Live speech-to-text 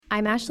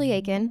I'm Ashley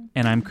Aiken.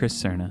 And I'm Chris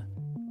Cerna.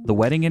 The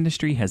wedding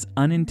industry has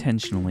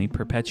unintentionally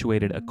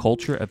perpetuated a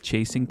culture of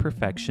chasing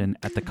perfection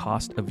at the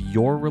cost of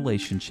your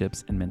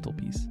relationships and mental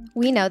peace.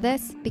 We know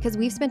this because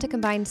we've spent a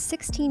combined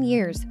 16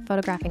 years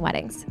photographing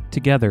weddings.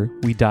 Together,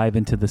 we dive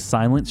into the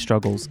silent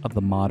struggles of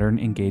the modern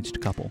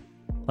engaged couple,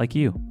 like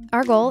you.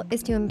 Our goal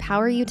is to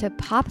empower you to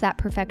pop that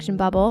perfection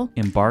bubble,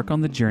 Embark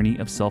on the journey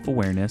of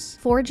self-awareness,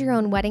 forge your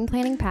own wedding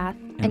planning path,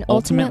 and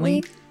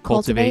ultimately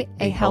cultivate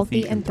a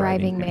healthy and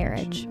thriving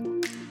marriage.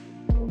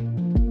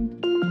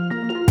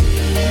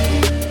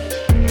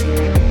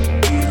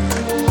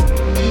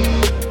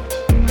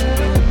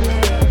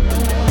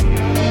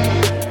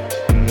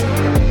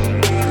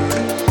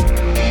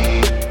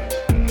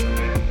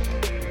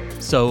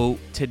 So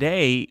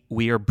today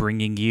we are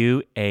bringing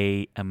you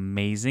an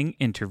amazing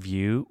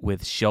interview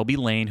with Shelby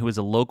Laine, who is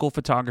a local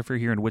photographer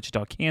here in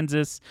Wichita,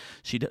 Kansas.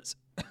 She does,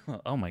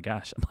 oh my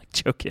gosh, I'm like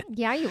joking.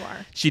 Yeah, you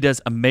are. She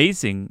does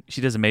amazing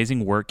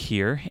work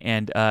here,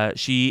 and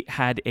she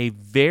had a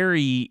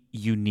very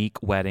unique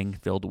wedding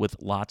filled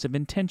with lots of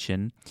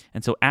intention.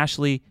 And so,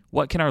 Ashley,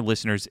 what can our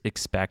listeners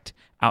expect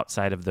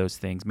outside of those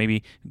things?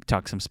 Maybe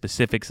talk some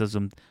specifics of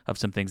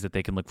some things that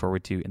they can look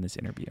forward to in this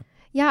interview.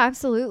 Yeah,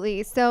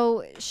 absolutely.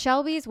 So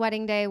Shelby's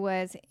wedding day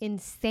was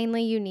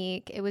insanely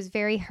unique. It was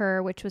very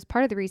her, which was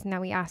part of the reason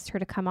that we asked her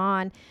to come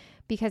on,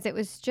 because it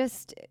was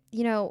just,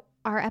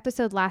 our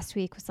episode last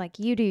week was like,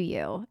 you do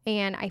you.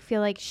 And I feel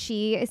like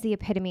she is the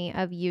epitome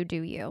of you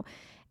do you.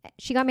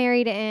 She got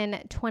married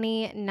in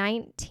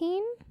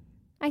 2019,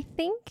 I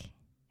think.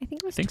 I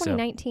think it was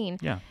 2019.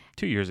 So. Yeah,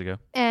 2 years ago.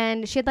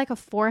 And she had like a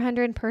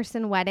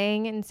 400-person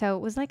wedding. And so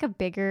it was like a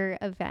bigger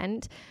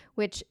event,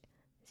 which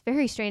is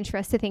very strange for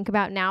us to think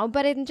about now.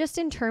 But in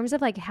terms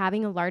of like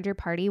having a larger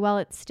party while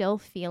it's still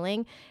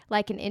feeling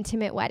like an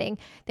intimate wedding,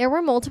 there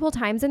were multiple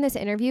times in this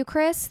interview,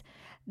 Chris,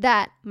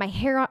 that my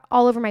hair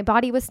all over my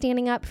body was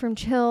standing up from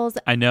chills.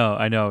 I know.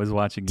 I was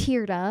watching you.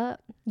 Teared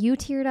up. You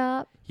teared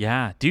up.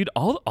 Yeah, dude,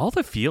 all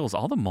the feels,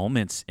 all the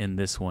moments in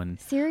this one.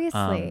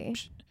 Seriously.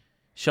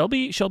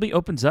 Shelby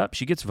opens up.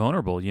 She gets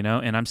vulnerable,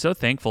 and I'm so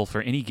thankful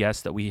for any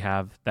guest that we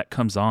have that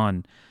comes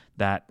on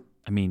that,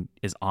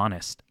 is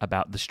honest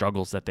about the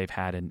struggles that they've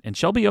had. And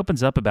Shelby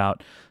opens up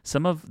about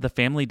some of the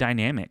family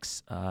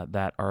dynamics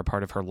that are a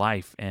part of her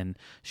life and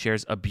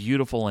shares a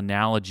beautiful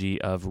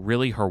analogy of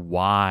really her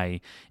why.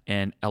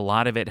 And a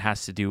lot of it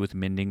has to do with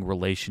mending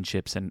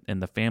relationships and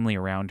the family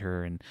around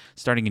her and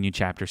starting a new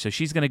chapter. So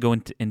she's going to go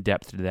in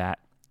depth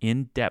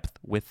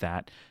with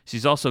that.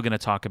 She's also going to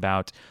talk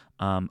about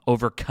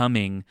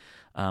overcoming,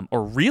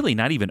 or really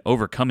not even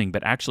overcoming,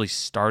 but actually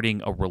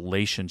starting a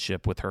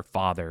relationship with her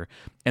father.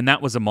 And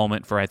that was a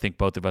moment for, I think,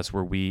 both of us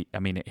where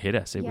it hit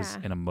us. It was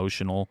an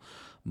emotional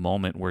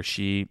moment where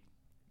she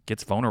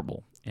gets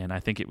vulnerable. And I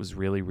think it was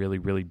really, really,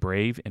 really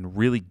brave and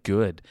really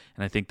good.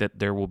 And I think that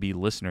there will be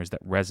listeners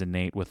that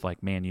resonate with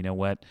like, man, you know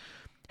what?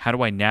 How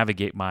do I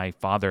navigate my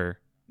father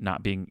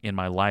not being in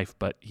my life,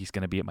 but he's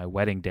going to be at my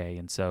wedding day?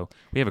 And so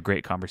we have a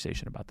great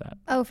conversation about that.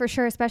 Oh, for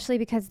sure. Especially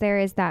because there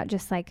is that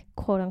just like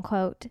quote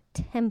unquote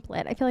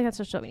template. I feel like that's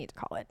just what we need to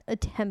call it. A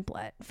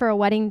template for a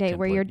wedding day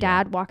where your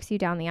dad walks you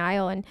down the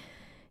aisle and,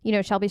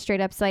 Shelby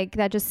straight up's like,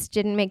 that just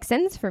didn't make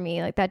sense for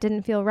me. Like that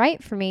didn't feel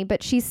right for me,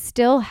 but she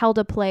still held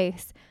a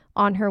place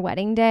on her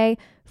wedding day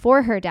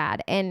for her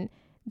dad. And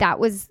that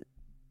was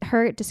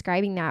her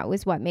describing that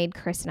was what made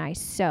Chris and I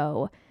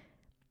so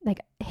like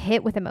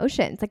hit with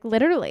emotions. Like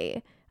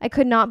literally, I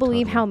could not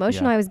believe how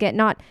emotional I was getting,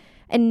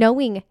 and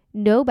knowing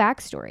no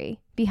backstory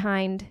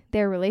behind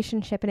their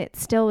relationship. And it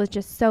still was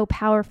just so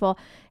powerful.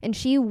 And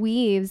she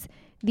weaves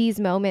these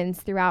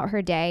moments throughout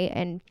her day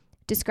and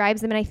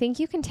describes them. And I think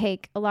you can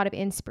take a lot of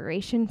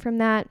inspiration from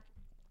that.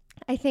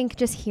 I think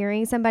just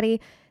hearing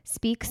somebody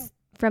speaks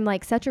from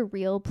like such a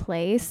real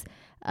place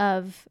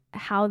of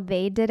how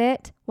they did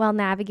it while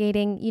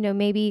navigating,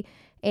 maybe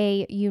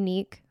a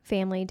unique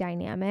family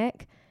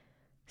dynamic.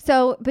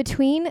 So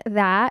between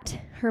that,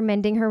 her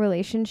mending her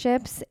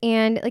relationships,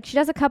 and like she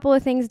does a couple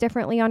of things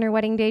differently on her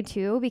wedding day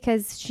too,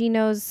 because she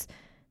knows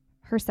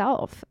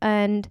herself.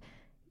 And,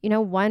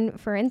 one,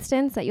 for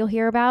instance, that you'll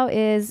hear about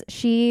is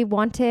she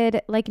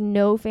wanted like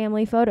no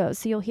family photos.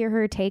 So you'll hear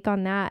her take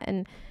on that,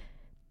 and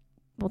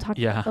we'll talk.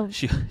 Yeah.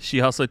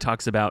 She also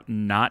talks about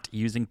not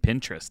using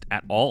Pinterest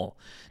at all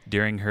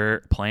during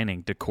her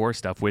planning decor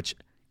stuff, which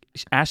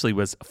Ashley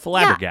was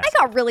flabbergasted.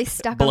 Yeah, I got really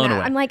stuck on that.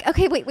 Away. I'm like,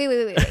 okay, wait.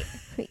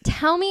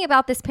 Tell me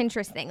about this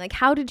Pinterest thing. Like,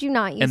 how did you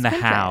not use Pinterest? And the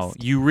how.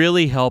 You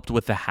really helped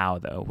with the how,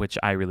 though, which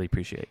I really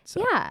appreciate.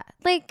 So. Yeah,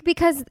 like,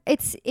 because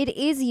it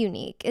is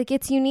unique. Like,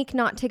 it's unique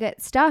not to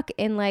get stuck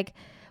in, like,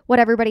 what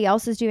everybody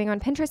else is doing on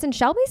Pinterest. And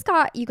Shelby's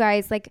got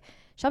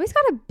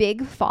a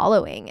big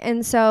following.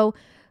 And so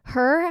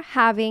her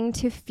having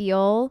to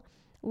feel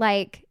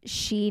like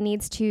she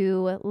needs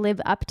to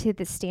live up to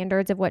the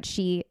standards of what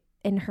she,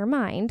 in her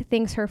mind,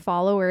 thinks her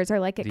followers are,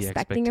 like,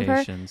 expecting of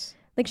her.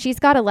 Like, she's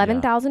got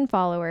 11,000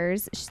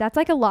 followers. That's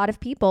like a lot of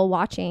people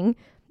watching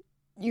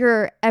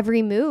your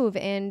every move.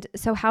 And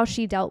so how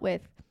she dealt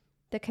with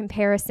the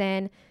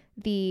comparison,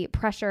 the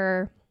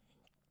pressure,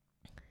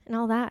 and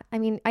all that. I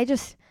mean, I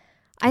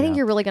think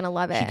you're really going to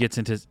love it. She gets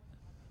into,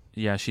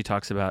 she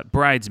talks about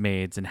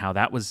bridesmaids and how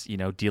that was,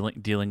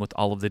 dealing with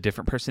all of the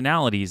different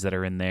personalities that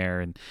are in there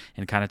and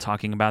kind of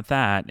talking about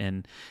that.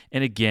 And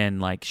again,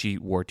 like she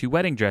wore 2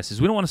 wedding dresses.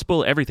 We don't want to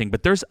spoil everything,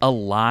 but there's a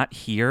lot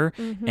here.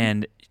 Mm-hmm.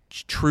 And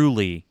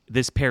truly,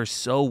 this pairs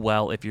so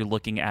well if you're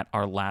looking at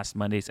our last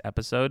Monday's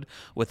episode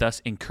with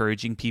us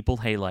encouraging people,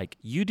 hey, like,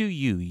 you do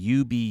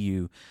you be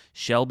you.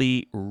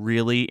 Shelby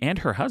really, and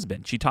her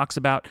husband, she talks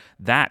about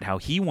that, how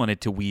he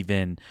wanted to weave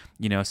in,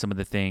 some of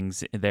the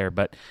things there.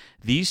 But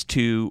these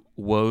two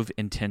wove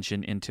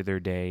intention into their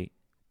day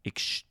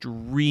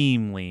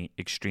extremely,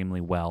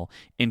 extremely well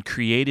and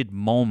created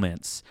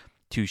moments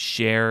to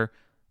share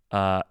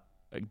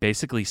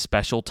basically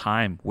special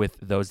time with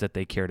those that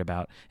they cared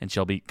about. And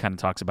Shelby kind of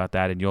talks about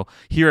that, and you'll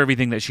hear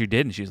everything that she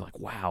did, and she's like,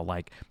 wow,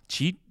 like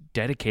she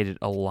dedicated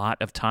a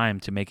lot of time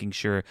to making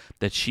sure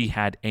that she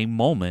had a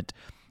moment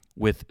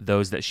with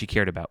those that she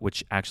cared about,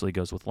 which actually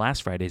goes with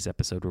last Friday's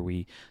episode where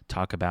we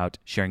talk about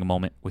sharing a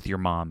moment with your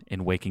mom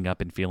and waking up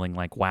and feeling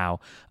like,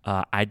 wow,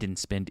 I didn't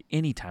spend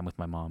any time with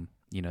my mom,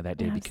 that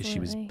day. Absolutely. Because she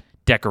was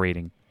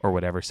decorating or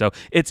whatever. So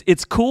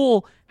it's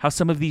cool how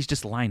some of these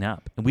just line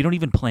up and we don't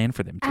even plan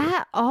for them to.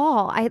 At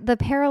all. The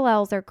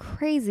parallels are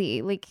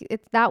crazy. Like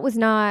that was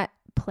not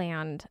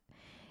planned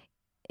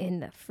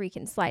in the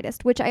freaking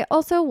slightest, which I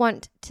also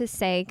want to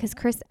say, because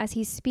Chris, as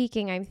he's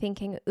speaking, I'm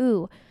thinking,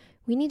 ooh,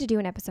 we need to do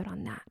an episode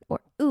on that. Or,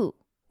 ooh,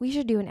 we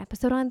should do an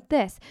episode on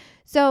this.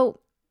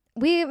 So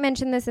we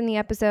mentioned this in the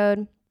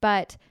episode,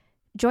 but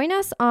join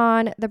us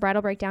on the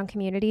Bridal Breakdown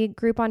community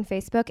group on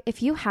Facebook.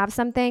 If you have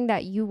something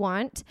that you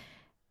want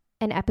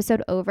an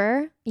episode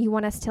over, you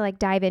want us to like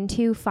dive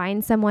into,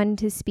 find someone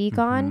to speak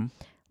on,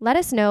 let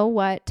us know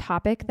what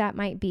topic that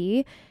might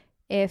be.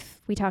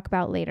 If we talk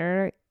about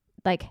later,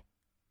 like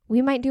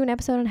we might do an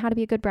episode on how to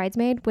be a good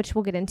bridesmaid, which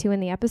we'll get into in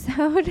the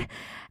episode.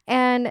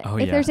 And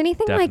if there's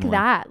anything definitely like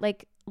that,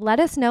 like let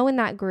us know in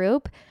that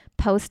group,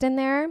 post in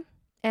there,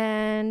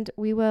 and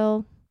we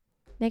will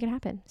make it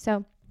happen.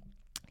 So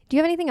do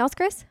you have anything else,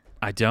 Chris?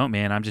 I don't,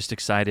 man. I'm just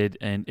excited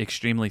and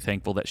extremely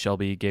thankful that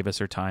Shelby gave us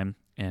her time.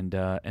 And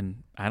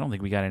I don't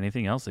think we got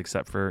anything else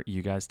except for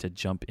you guys to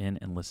jump in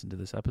and listen to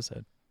this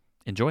episode.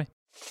 Enjoy.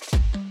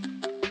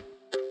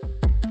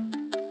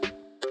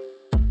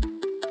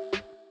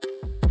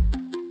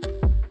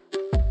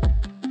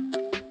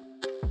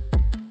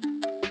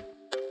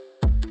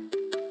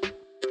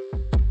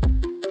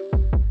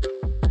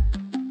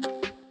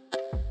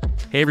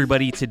 Hey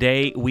everybody,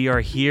 today we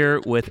are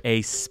here with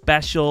a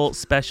special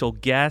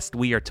guest.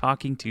 We are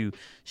talking to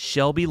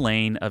Shelby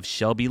Laine of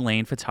Shelby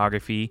Laine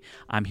Photography.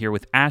 I'm here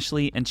with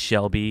Ashley and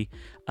Shelby.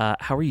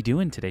 How are you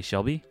doing today,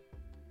 Shelby?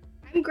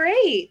 I'm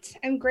great.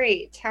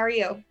 How are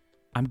you?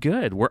 I'm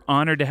good. We're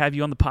honored to have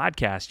you on the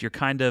podcast. You're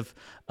kind of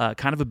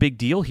a big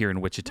deal here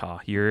in Wichita.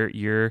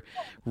 You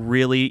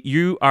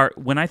are.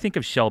 When I think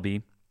of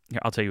Shelby, here,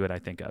 I'll tell you what I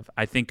think of.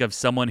 I think of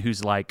someone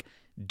who's like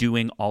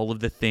doing all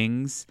the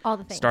things,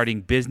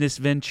 starting business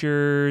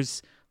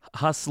ventures,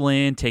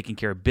 hustling, taking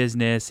care of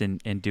business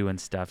and doing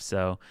stuff.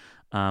 So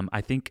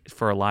I think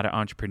for a lot of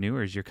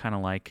entrepreneurs, you're kind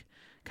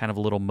of a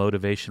little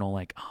motivational,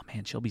 like, oh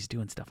man, Shelby's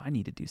doing stuff. I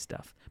need to do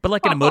stuff. But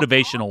like in a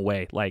motivational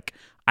way, like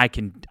I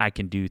can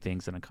do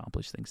things and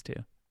accomplish things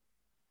too.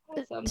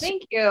 Awesome.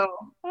 Thank you.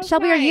 That's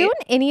Shelby, nice. Are you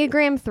an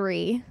Enneagram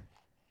 3?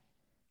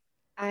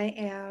 I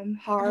am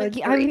hard.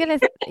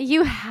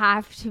 You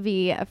have to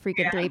be a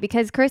freaking 3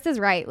 because Chris is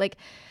right. Like,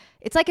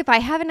 it's like if I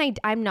have an idea,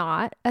 I'm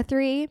not a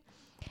 3,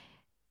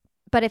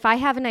 but if I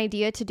have an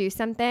idea to do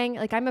something,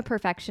 like I'm a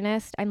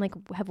perfectionist. I'm like,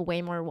 have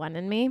way more 1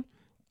 in me.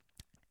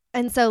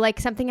 And so like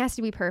something has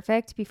to be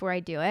perfect before I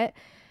do it.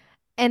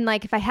 And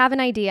like, if I have an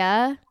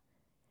idea,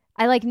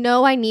 I like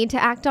know I need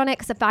to act on it.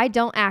 Cause if I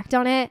don't act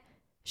on it,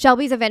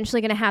 Shelby's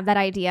eventually going to have that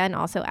idea and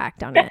also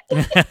act on it.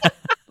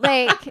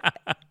 Like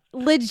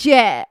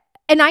legit.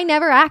 And I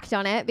never act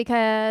on it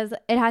because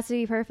it has to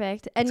be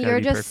perfect. And you're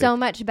just so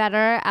much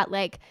better at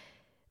like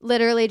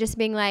literally just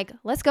being like,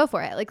 let's go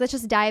for it. Like, let's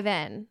just dive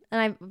in.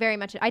 And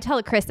I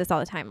tell Chris this all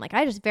the time. Like,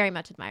 I just very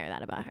much admire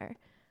that about her.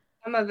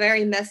 I'm a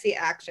very messy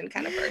action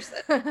kind of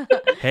person.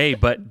 Hey,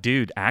 but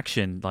dude,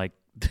 action, like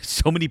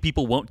so many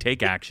people won't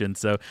take action.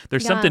 So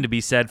there's something to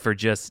be said for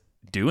just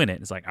doing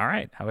it. It's like, all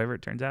right, however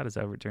it turns out is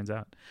however it turns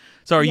out.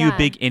 So are you a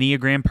big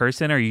Enneagram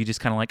person or are you just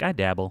kind of like, I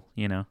dabble,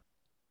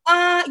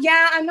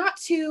 Yeah, I'm not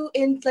too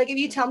in, like, if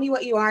you tell me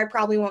what you are, I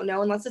probably won't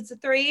know unless it's a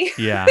 3.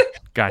 Yeah,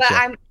 gotcha.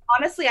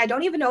 But I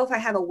don't even know if I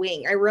have a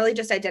wing. I really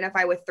just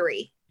identify with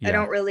 3. Yeah. I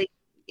don't really,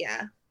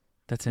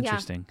 That's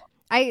interesting.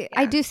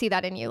 I do see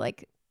that in you,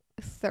 like,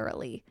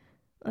 thoroughly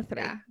a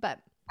 3. Yeah. But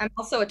I'm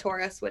also a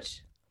Taurus,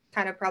 which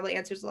kind of probably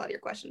answers a lot of your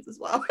questions as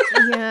well.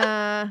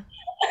 Yeah.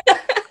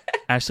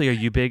 Ashley, are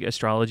you big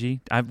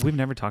astrology? We've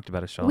never talked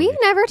about astrology. We've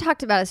never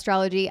talked about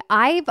astrology.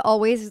 I've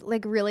always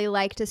like really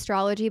liked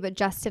astrology, but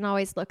Justin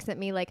always looks at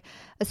me like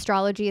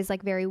astrology is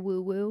like very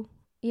woo-woo,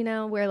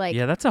 where like...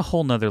 Yeah, that's a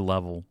whole nother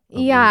level.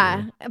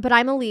 Yeah, but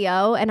I'm a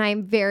Leo and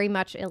I'm very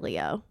much a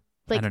Leo.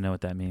 Like, I don't know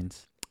what that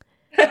means.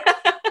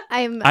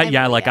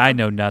 I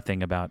know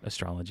nothing about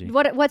astrology.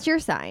 What's your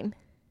sign?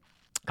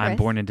 Chris? I'm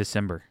born in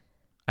December.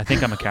 I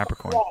think I'm a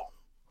Capricorn.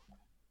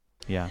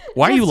 Yeah.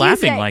 Why are you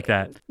laughing like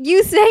that?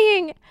 You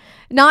saying,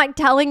 not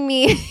telling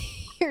me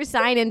your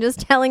sign and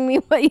just telling me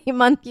what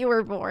month you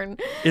were born.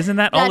 Isn't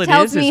that all it is? That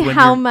tells me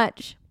how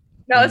much.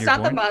 No, it's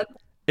not the month.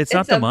 It's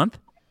not the month?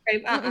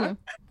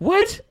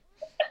 What?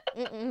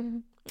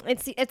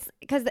 It's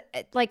because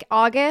like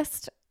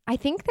August, I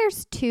think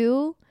there's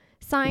 2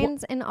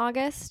 signs in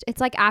August. It's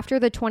like after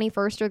the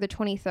 21st or the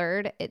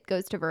 23rd, it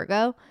goes to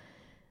Virgo.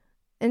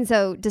 And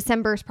so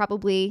December is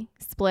probably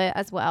split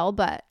as well,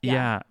 but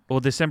yeah. Well,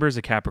 December is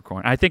a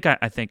Capricorn. I think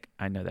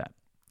I know that.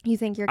 You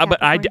think you're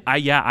Capricorn? But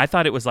I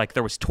thought it was like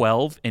there was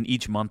 12 and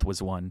each month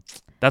was one.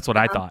 That's what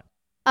I thought.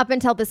 Up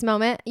until this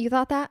moment, you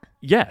thought that?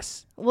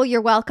 Yes. Well,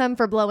 you're welcome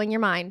for blowing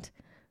your mind.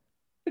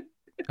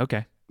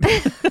 Okay.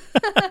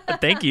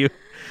 Thank you.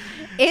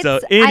 So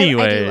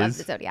anyways. I do love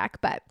the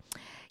Zodiac, but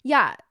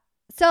yeah.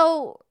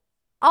 So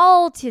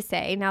all to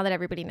say, now that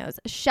everybody knows,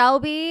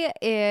 Shelby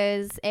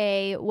is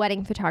a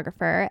wedding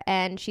photographer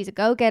and she's a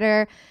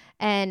go-getter,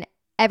 and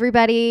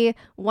everybody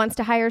wants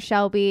to hire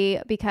Shelby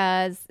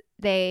because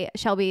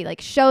Shelby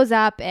like shows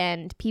up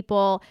and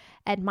people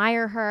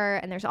admire her,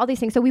 and there's all these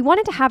things. So we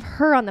wanted to have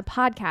her on the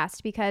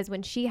podcast because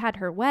when she had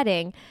her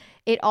wedding,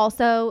 it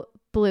also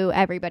blew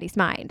everybody's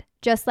mind,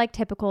 just like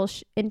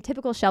in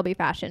typical Shelby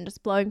fashion,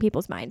 just blowing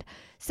people's mind.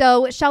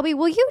 So Shelby,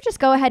 will you just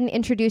go ahead and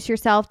introduce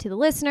yourself to the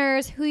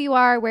listeners, who you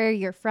are, where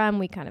you're from?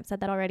 We kind of said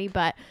that already,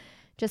 but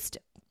just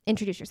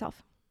introduce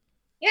yourself.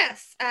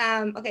 Yes.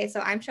 Okay. So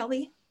I'm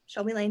Shelby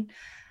Laine.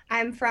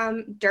 I'm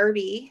from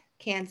Derby,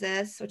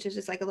 Kansas, which is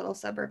just like a little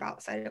suburb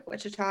outside of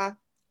Wichita.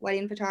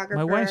 Wedding photographer.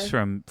 My wife's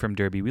from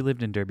Derby. We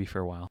lived in Derby for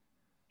a while.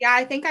 Yeah,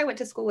 I think I went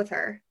to school with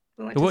her.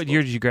 What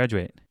year did you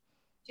graduate?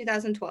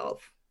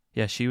 2012.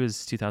 Yeah, she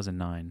was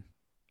 2009.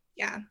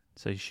 Yeah.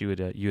 So I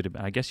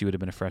guess you would have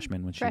been a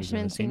freshman when she was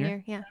a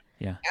senior. Yeah.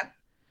 Yeah.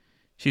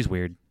 She's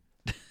weird.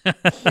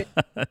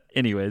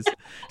 Anyways,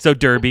 so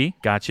Derby,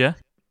 gotcha.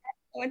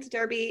 I went to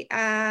Derby.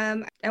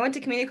 I went to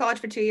community college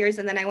for 2 years,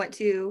 and then I went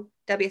to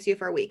WSU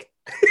for a week.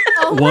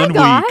 Oh my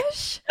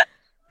gosh.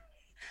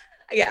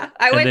 Yeah,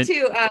 I went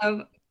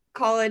to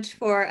college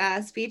for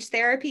speech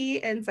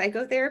therapy and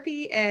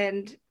psychotherapy,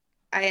 and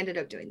I ended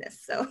up doing this.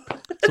 So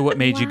what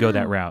made you go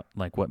that route?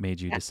 Like, what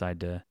made you decide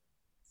to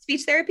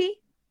speech therapy?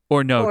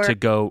 To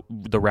go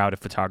the route of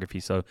photography?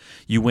 So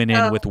you went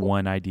in with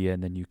one idea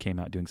and then you came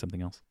out doing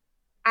something else?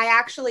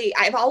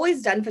 I've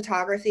always done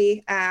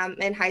photography.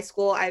 In high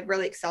school, I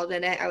really excelled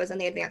in it. I was in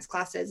the advanced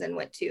classes and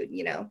went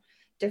to,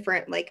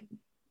 different like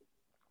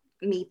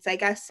meets, I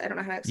guess. I don't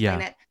know how to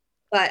explain it.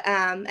 But,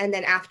 and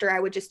then after I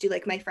would just do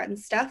like my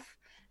friend's stuff,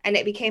 and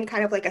it became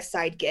kind of like a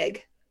side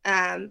gig.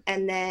 And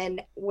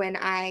then when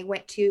I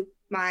went to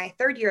my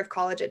 3rd year of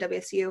college at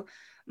WSU,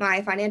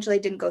 my financial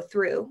aid didn't go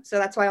through. So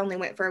that's why I only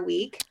went for a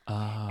week.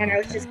 And I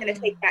was just going to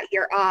take that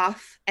year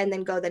off and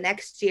then go the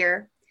next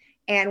year.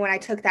 And when I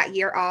took that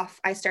year off,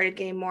 I started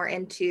getting more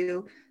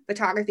into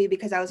photography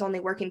because I was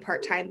only working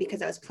part-time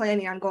because I was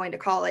planning on going to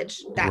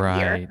college that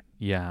year.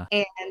 Yeah.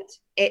 And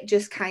it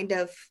just kind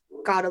of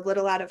got a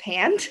little out of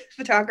hand,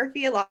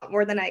 photography, a lot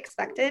more than I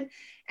expected.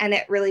 And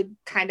it really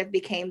kind of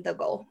became the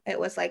goal. It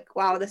was like,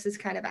 wow, this is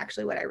kind of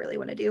actually what I really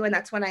want to do. And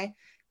that's when I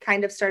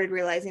kind of started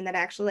realizing that I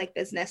actually like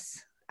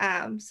business.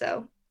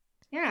 So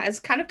yeah, it's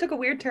kind of took a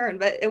weird turn,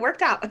 but it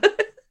worked out.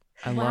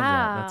 I love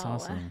that. That's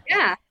awesome.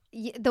 Yeah.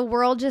 The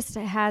world just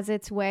has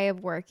its way of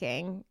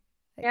working.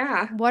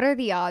 Yeah. What are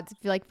the odds of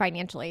like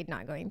financial aid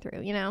not going through,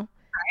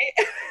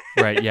 Right.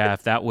 Right. Yeah.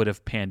 If that would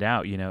have panned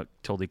out, it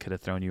totally could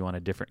have thrown you on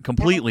a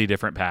completely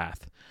different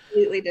path.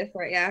 Completely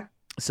different. Yeah.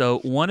 So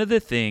one of the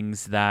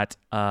things that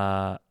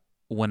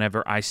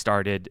whenever I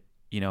started,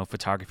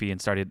 photography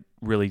and started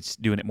really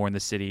doing it more in the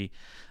city,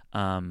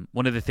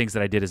 one of the things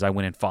that I did is I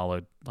went and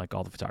followed like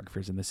all the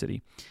photographers in the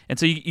city. And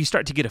so you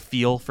start to get a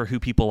feel for who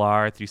people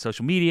are through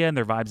social media and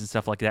their vibes and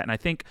stuff like that. And I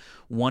think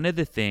one of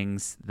the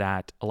things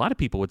that a lot of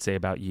people would say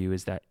about you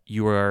is that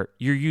you're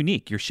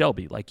unique. You're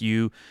Shelby. Like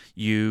you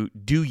do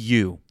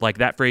you. Like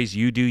that phrase,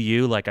 you do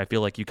you. Like I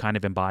feel like you kind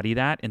of embody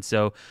that. And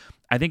so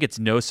I think it's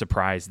no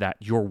surprise that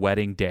your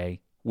wedding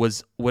day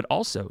would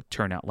also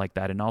turn out like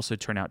that and also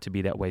turn out to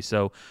be that way.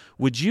 So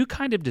would you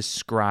kind of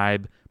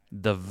describe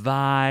the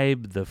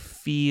vibe, the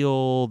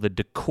feel, the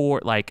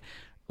decor, like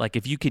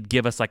if you could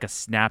give us like a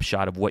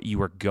snapshot of what you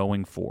were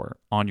going for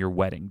on your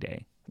wedding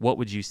day, what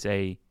would you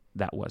say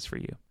that was for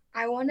you?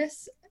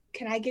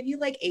 Can I give you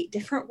like 8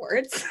 different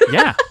words?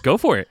 Yeah, go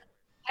for it.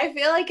 I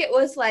feel like it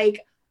was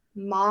like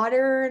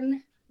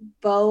modern,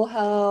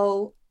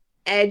 boho,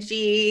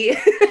 edgy.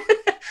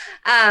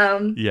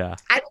 Yeah.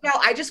 I don't know.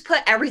 I just put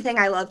everything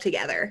I love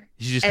together.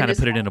 You just kind of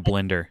put it in a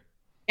blender.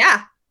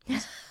 Yeah.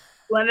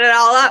 Blended it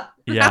all up.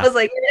 Yeah. I was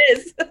like, it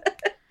is.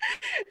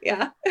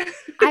 Yeah.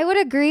 I would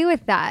agree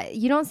with that.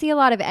 You don't see a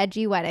lot of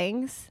edgy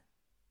weddings,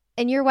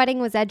 and your wedding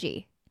was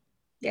edgy.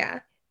 Yeah.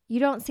 You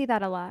don't see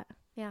that a lot.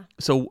 Yeah.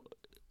 So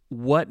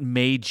what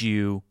made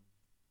you,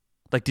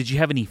 like, did you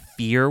have any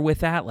fear with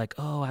that? Like,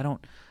 oh, I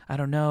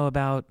don't know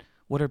about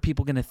what are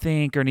people going to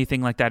think or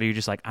anything like that? Or you're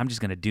just like, I'm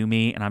just going to do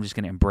me and I'm just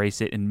going to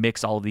embrace it and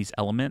mix all of these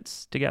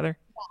elements together?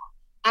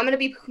 I'm going to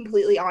be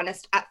completely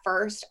honest. At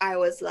first, I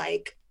was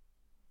like,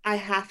 I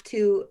have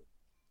to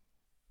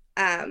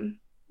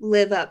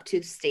live up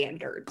to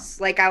standards.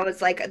 Like I was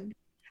like,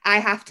 I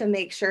have to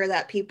make sure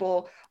that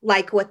people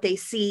like what they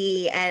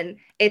see and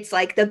it's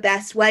like the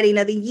best wedding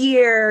of the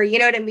year, you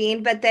know what I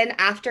mean? But then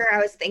after I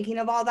was thinking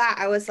of all that,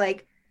 I was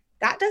like,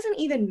 that doesn't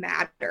even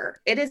matter.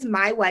 It is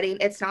my wedding.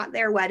 It's not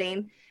their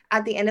wedding.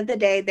 At the end of the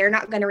day, they're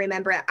not going to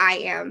remember it. I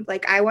am.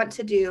 Like, I want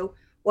to do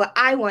what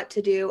I want to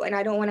do, and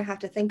I don't want to have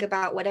to think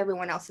about what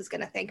everyone else is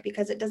going to think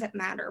because it doesn't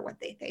matter what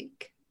they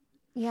think.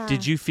 Yeah.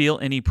 Did you feel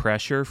any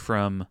pressure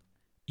from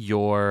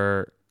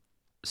your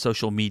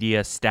social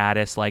media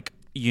status? Like,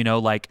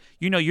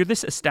 you're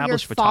this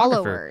established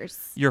photographer.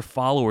 Your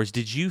followers.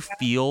 Did you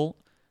feel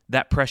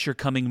that pressure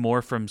coming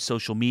more from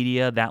social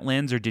media, that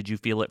lens, or did you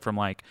feel it from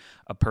like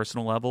a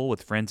personal level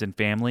with friends and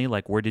family?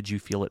 Like, where did you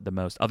feel it the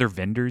most? Other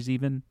vendors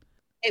even?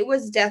 It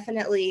was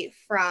definitely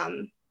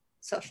from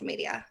social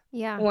media.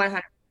 Yeah.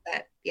 100%.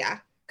 Yeah,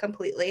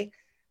 completely.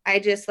 I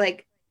just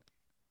like,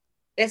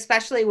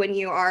 especially when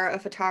you are a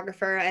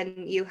photographer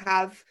and you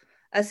have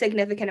a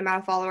significant amount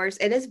of followers,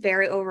 it is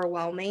very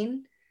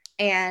overwhelming.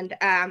 And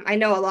I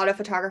know a lot of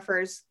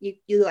photographers,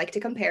 you like to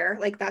compare,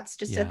 like that's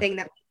just a thing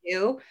that we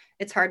do.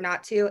 It's hard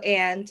not to.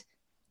 And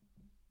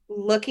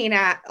looking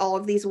at all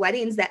of these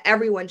weddings that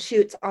everyone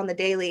shoots on the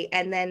daily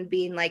and then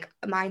being like,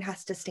 mine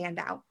has to stand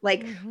out.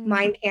 Like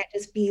mine can't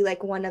just be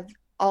like one of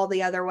all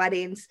the other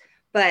weddings.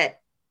 But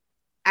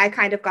I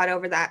kind of got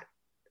over that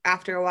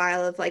after a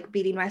while of like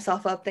beating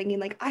myself up thinking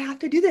like, I have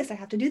to do this. I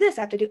have to do this.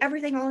 I have to do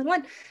everything all in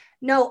one.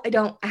 No, I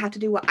don't. I have to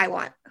do what I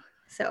want.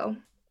 So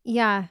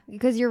yeah,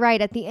 because you're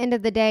right. At the end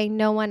of the day,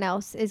 no one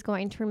else is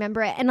going to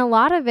remember it. And a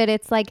lot of it,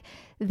 it's like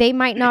they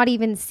might not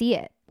even see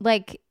it.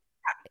 Like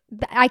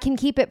I can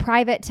keep it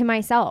private to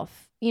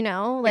myself,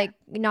 like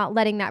not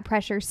letting that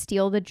pressure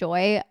steal the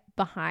joy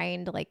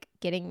behind like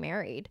getting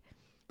married.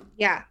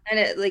 Yeah. And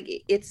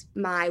it's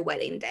my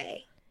wedding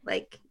day.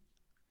 Like,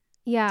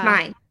 yeah, it's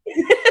mine.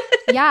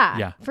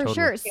 Yeah, for totally.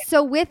 Sure.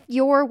 So with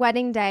your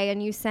wedding day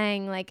and you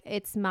saying like,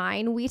 it's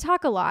mine, we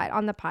talk a lot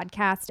on the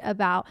podcast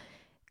about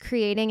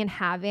creating and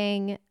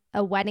having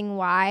a wedding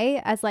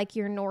why as like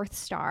your North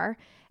Star.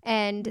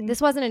 And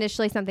this wasn't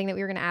initially something that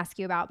we were going to ask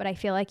you about, but I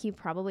feel like you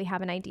probably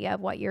have an idea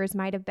of what yours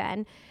might have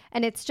been.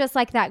 And it's just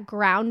like that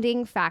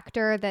grounding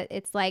factor that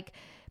it's like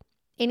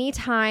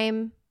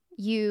anytime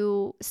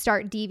you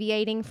start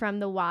deviating from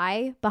the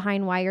why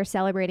behind why you're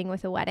celebrating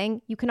with a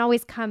wedding, you can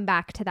always come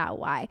back to that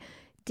why.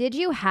 Did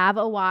you have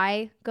a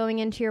why going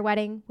into your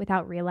wedding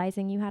without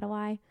realizing you had a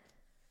why?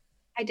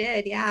 I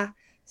did, yeah.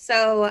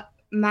 So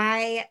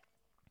I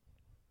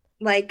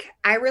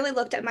really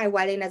looked at my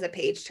wedding as a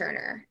page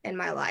turner in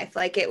my life.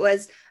 Like it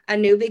was a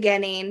new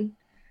beginning,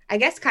 I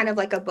guess kind of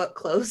like a book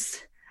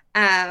close.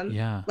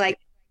 Like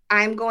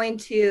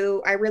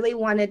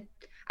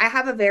I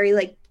have a very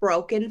like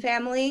broken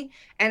family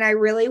and I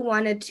really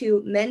wanted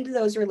to mend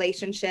those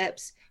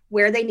relationships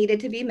where they needed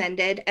to be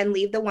mended and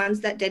leave the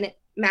ones that didn't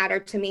matter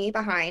to me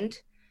behind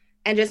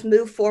and just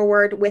move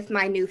forward with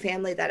my new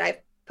family that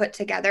I've put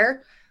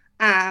together.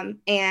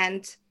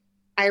 And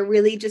I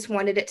really just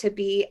wanted it to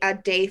be a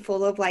day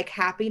full of like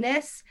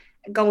happiness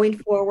going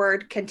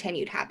forward,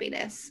 continued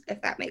happiness,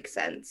 if that makes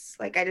sense.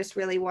 Like I just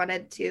really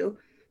wanted to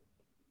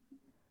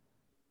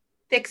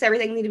fix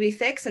everything that needed to be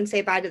fixed and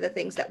say bye to the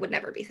things that would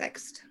never be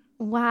fixed.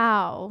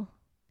 Wow.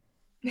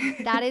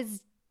 That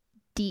is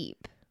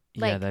deep.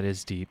 Yeah, that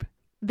is deep.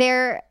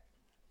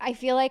 I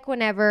feel like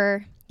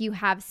whenever you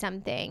have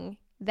something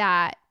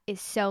that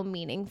is so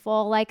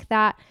meaningful like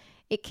that,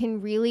 it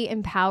can really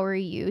empower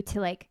you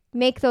to like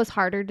make those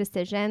harder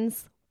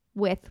decisions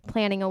with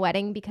planning a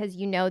wedding because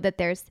you know that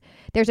there's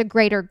a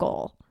greater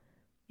goal,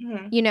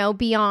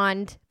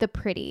 beyond the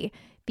pretty,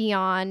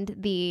 beyond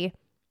the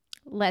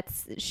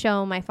let's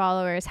show my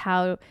followers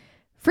how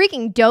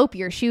freaking dope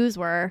your shoes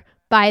were.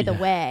 By the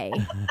way,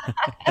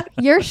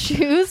 your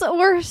shoes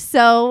were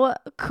so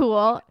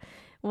cool.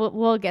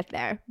 We'll get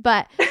there,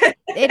 but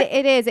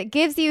it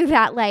gives you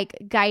that like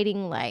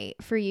guiding light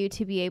for you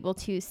to be able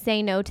to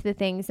say no to the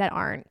things that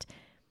aren't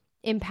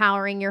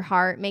empowering your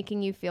heart,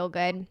 making you feel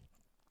good.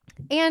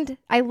 And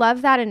I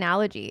love that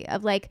analogy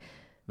of like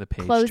the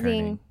page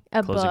closing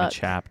a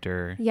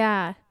chapter.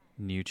 Yeah.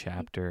 New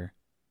chapter.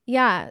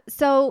 Yeah.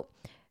 So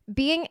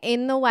being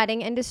in the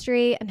wedding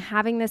industry and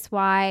having this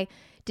why,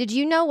 did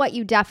you know what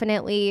you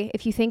definitely,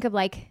 if you think of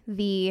like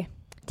the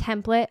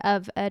template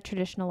of a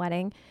traditional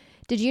wedding,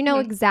 did you know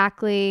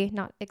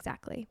not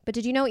exactly, but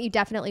did you know what you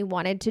definitely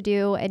wanted to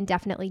do and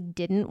definitely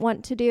didn't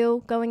want to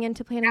do going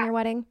into planning your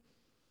wedding?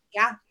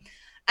 Yeah.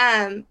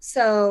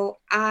 So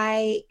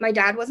my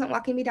dad wasn't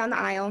walking me down the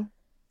aisle.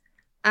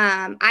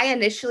 I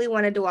initially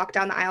wanted to walk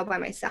down the aisle by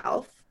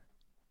myself,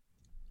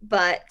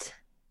 but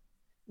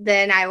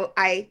then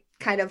I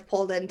kind of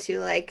pulled into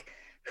like,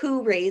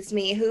 who raised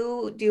me?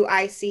 Who do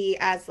I see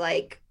as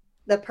like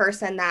the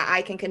person that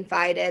I can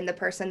confide in, the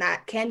person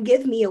that can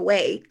give me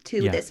away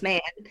to this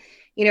man?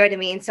 You know what I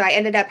mean? So I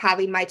ended up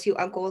having my 2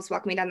 uncles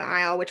walk me down the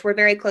aisle, which were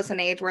very close in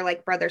age. We're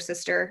like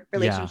brother-sister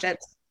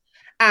relationships.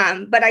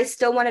 But I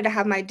still wanted to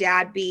have my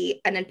dad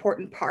be an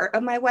important part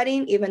of my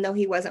wedding, even though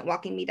he wasn't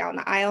walking me down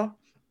the aisle.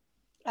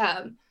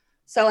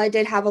 So I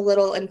did have a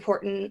little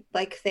important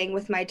like thing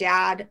with my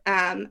dad.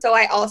 So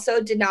I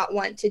also did not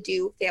want to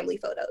do family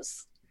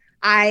photos.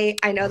 I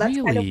know that's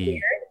kind of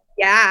weird.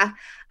 Yeah.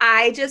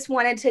 I just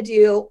wanted to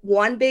do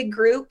one big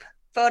group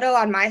photo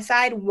on my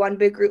side, one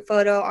big group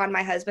photo on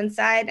my husband's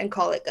side, and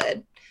call it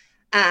good.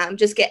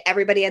 Just get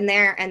everybody in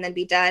there and then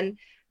be done.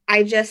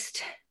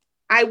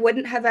 I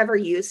wouldn't have ever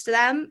used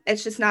them.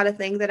 It's just not a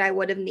thing that I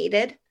would have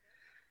needed,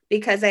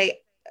 because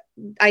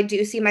I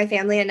do see my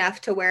family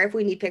enough to where if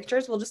we need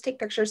pictures, we'll just take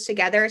pictures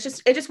together.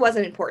 It just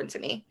wasn't important to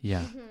me.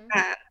 Yeah.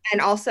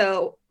 And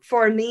also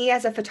for me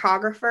as a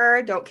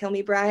photographer, don't kill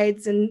me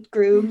brides and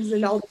grooms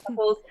and all the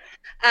couples.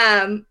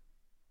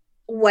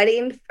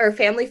 Wedding or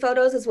family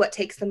photos is what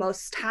takes the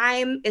most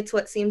time. It's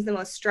what seems the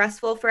most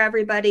stressful for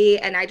everybody.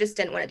 And I just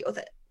didn't want to deal with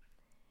it.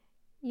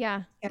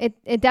 Yeah.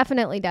 It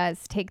definitely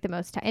does take the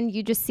most time. And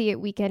you just see it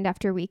weekend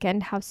after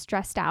weekend, how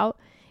stressed out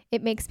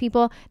it makes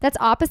people. That's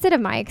opposite of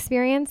my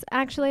experience,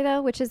 actually,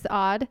 though, which is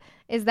odd,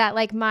 is that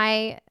like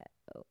my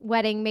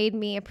wedding made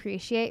me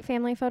appreciate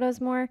family photos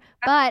more.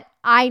 But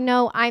I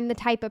know I'm the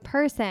type of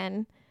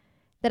person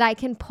that I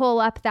can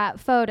pull up that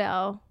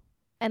photo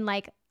and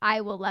like,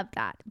 I will love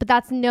that. But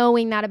that's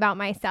knowing that about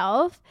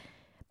myself.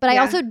 But I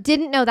also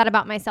didn't know that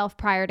about myself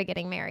prior to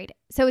getting married.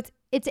 So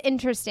it's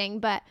interesting,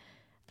 but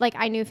like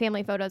I knew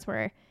family photos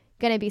were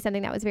going to be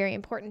something that was very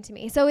important to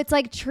me. So it's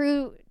like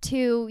true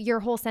to your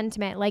whole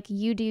sentiment. Like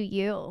you do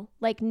you.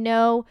 Like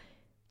know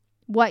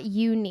what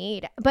you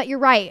need. But you're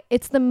right.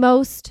 It's the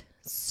most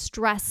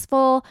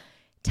stressful,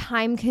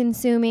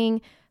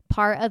 time-consuming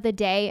part of the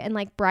day. And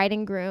like bride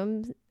and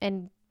groom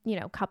and, you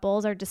know,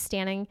 couples are just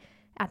standing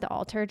at the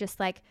altar just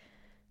like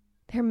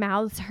their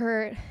mouths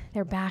hurt,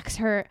 their backs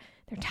hurt,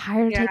 they're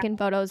tired of taking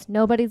photos.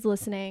 Nobody's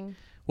listening.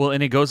 Well,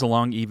 and it goes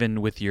along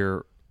even with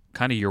your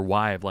kind of your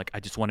why of like, I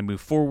just want to move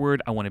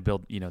forward. I want to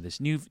build, you know, this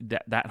new,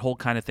 that whole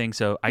kind of thing.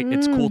 So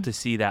it's cool to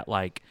see that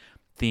like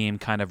theme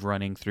kind of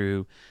running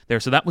through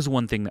there. So that was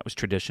one thing that was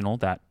traditional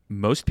that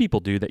most people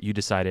do that you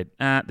decided,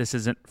 this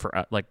isn't for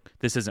us. Like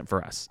this isn't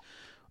for us.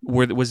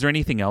 Was there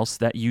anything else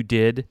that you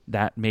did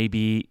that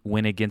maybe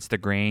went against the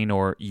grain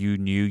or you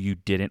knew you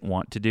didn't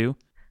want to do?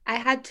 I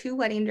had 2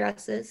 wedding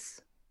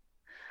dresses.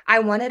 I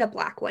wanted a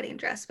black wedding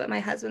dress, but my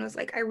husband was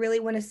like, I really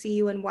want to see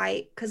you in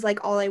white because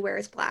like all I wear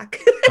is black.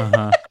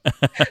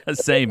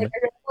 Same. Like,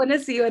 I want to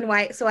see you in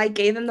white. So I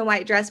gave him the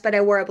white dress, but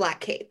I wore a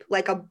black cape,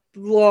 like a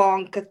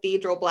long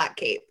cathedral black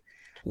cape.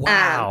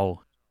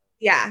 Wow.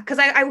 Yeah, because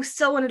I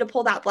still wanted to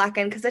pull that black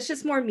in because it's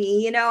just more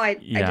me, you know. I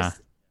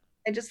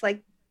just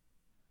like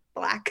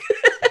black.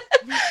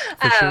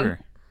 For sure.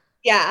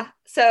 Yeah.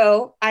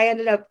 So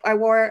I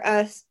wore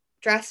a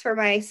dress for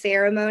my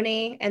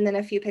ceremony and then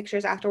a few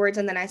pictures afterwards,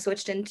 and then I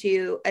switched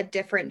into a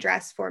different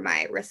dress for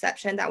my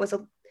reception. That was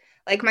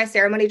like my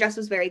ceremony dress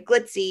was very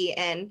glitzy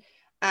and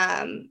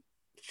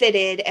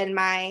fitted, and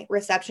my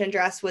reception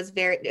dress was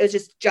it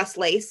was just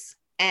lace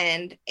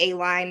and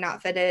A-line,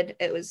 not fitted.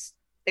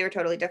 They were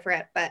totally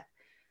different, but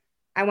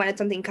I wanted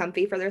something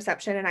comfy for the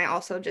reception, and I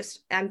also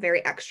I'm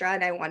very extra,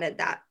 and I wanted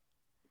that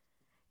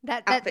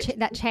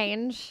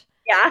change.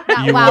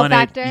 Yeah.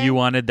 You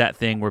wanted that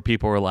thing where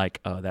people were like,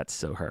 oh, that's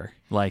so her.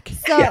 Like,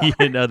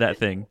 you know that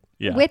thing.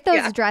 Yeah. With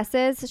those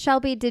dresses,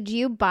 Shelby, did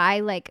you buy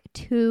like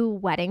 2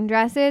 wedding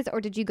dresses or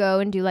did you go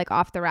and do like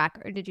off the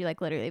rack or did you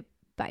like literally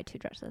buy 2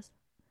 dresses?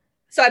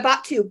 So I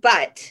bought 2,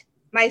 but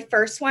my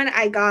first one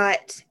I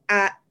got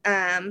at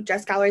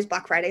Dress Gallery's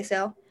Black Friday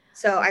sale.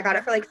 So I got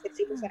it for like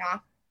 60%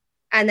 off.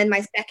 And then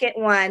my second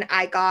one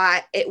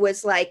it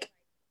was like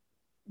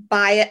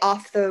buy it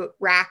off the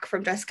rack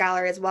from Dress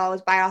Gallery as well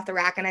as buy off the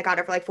rack, and I got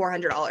it for like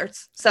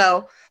 $400.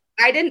 So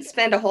I didn't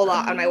spend a whole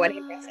lot on my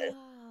wedding dresses.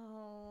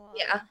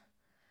 Yeah.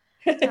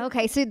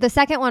 Okay, so the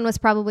second one was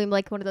probably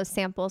like one of those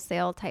sample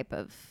sale type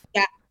of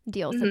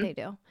deals that they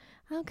do.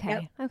 Okay.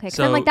 Yep. Okay. Because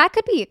I'm like, that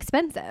could be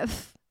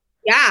expensive.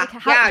 Yeah.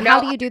 Like, how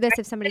do you do this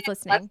if somebody's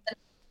listening?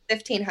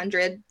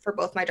 $1,500 for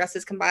both my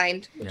dresses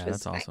combined. Yeah,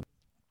 that's awesome.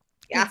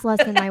 Yeah. It's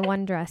less than my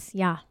one dress.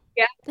 Yeah.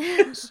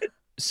 Yeah.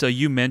 So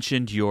you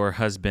mentioned your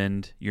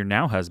husband, your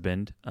now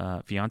husband,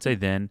 fiance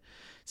then,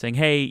 saying,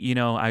 hey, you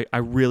know, I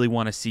really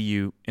want to see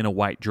you in a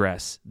white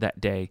dress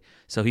that day.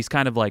 So he's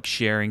kind of like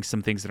sharing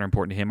some things that are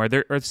important to him. Are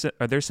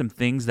there some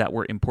things that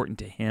were important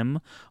to him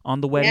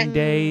on the wedding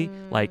day?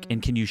 Like,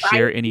 and can you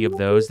share any of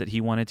those that he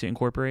wanted to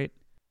incorporate?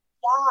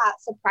 Yeah,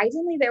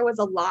 surprisingly, there was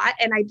a lot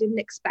and I didn't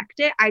expect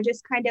it. I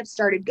just kind of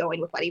started going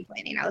with wedding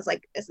planning. I was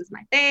like, this is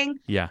my thing.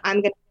 Yeah.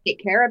 I'm going to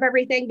take care of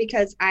everything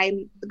because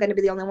I'm going to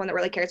be the only one that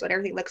really cares what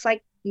everything looks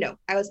like. No,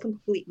 I was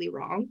completely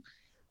wrong.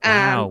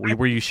 Wow.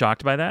 Were you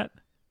shocked by that?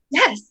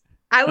 Yes.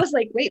 I was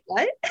like, wait,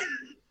 what?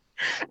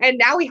 And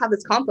now we have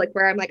this conflict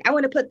where I'm like, I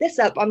want to put this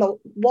up on the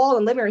wall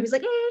in the living room. He's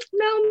like,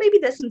 no, maybe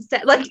this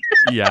instead. Like,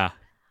 yeah.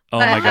 Oh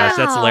my gosh.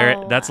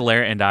 That's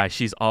Lara and I.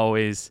 She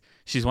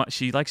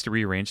likes to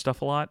rearrange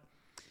stuff a lot.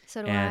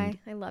 So do and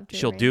I love jewelry.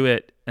 she'll do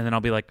it, and then I'll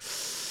be like,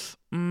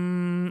 I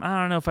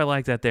don't know if I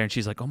like that there. And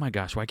she's like, oh my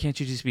gosh, why can't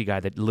you just be a guy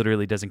that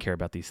literally doesn't care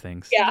about these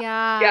things?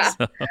 Yeah.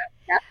 So,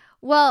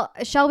 well,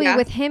 Shelby,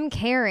 with him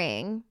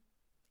caring,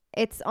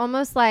 it's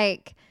almost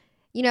like,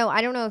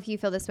 I don't know if you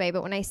feel this way,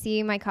 but when I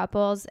see my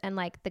couples and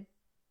like the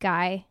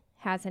guy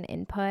has an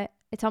input,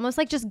 it's almost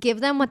like just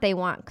give them what they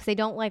want, because they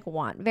don't like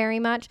want very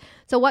much.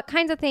 So what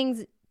kinds of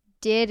things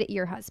did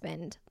your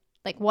husband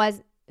like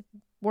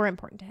were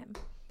important to him?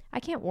 I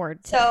can't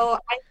word today. So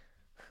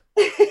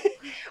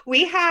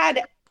we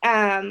had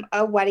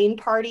a wedding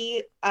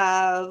party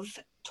of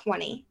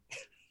 20.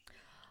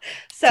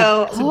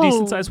 So it's a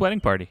decent sized wedding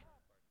party.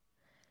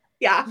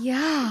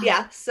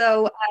 Yeah.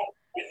 So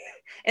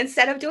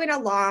instead of doing a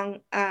long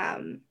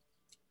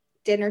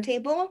dinner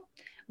table,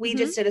 we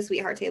just did a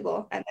sweetheart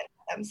table and then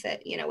let them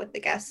sit, with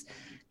the guests.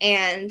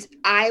 And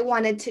I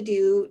wanted to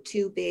do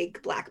 2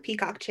 big black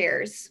peacock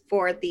chairs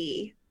for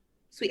the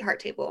sweetheart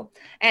table.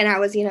 And I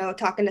was,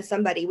 talking to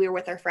somebody, we were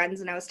with our friends,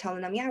 and I was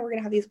telling them, yeah, we're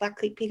gonna have these black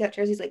peacock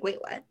chairs. He's like, wait,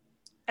 what?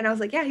 And I was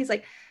like, yeah. He's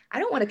like, I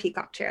don't want a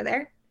peacock chair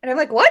there. And I'm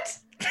like, what?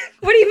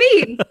 What do you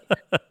mean?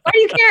 Why do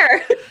you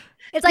care?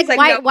 It's like,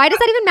 why, no, why does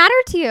that even matter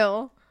to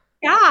you?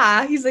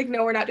 Yeah. He's like,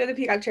 no, we're not doing the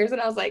peacock chairs.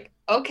 And I was like,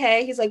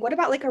 okay. He's like, what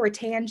about like a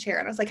rattan chair?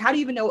 And I was like, how do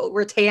you even know what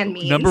rattan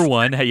means? Number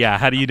one,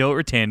 how do you know what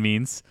rattan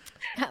means?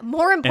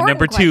 More important. And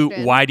number question.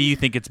 2, why do you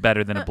think it's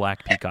better than a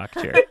black peacock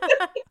chair?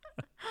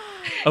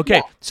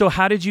 Okay, so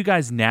how did you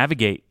guys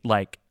navigate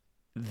like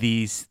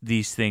these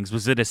things?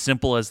 Was it as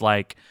simple as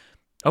like,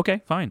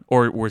 okay, fine,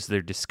 or was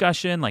there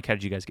discussion? Like, how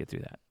did you guys get through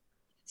that?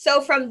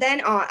 So from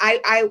then on,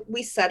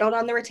 we settled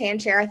on the rattan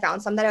chair. I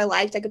found some that I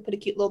liked. I could put a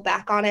cute little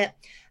back on it.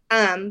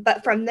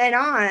 But from then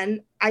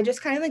on, I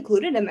just kind of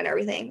included him in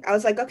everything. I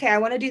was like, okay, I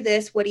want to do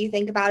this. What do you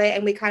think about it?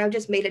 And we kind of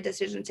just made a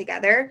decision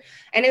together.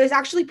 And it was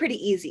actually pretty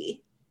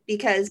easy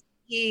because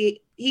he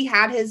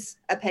had his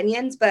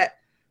opinions, but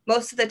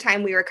most of the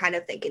time we were kind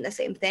of thinking the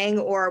same thing,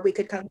 or we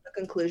could come to a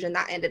conclusion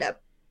that ended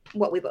up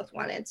what we both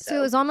wanted. So it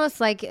was almost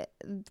like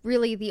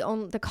really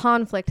the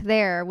conflict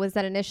there was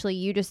that initially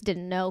you just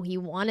didn't know he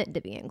wanted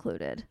to be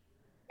included.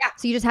 Yeah.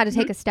 So you just had to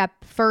take a step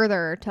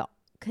further to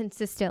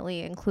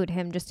consistently include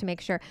him just to make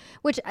sure,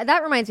 which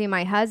that reminds me of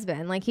my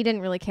husband. Like, he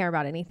didn't really care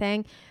about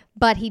anything,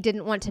 but he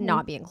didn't want to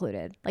not be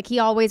included. Like, he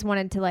always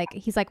wanted to, like,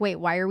 he's like, wait,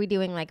 why are we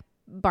doing like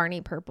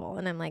Barney purple?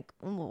 And I'm like,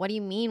 what do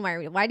you mean?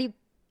 Why do you?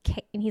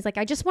 And he's like,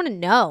 I just want to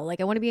know. Like,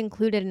 I want to be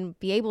included and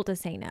be able to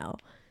say no.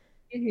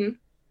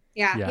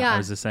 Yeah. I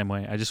was the same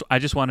way. I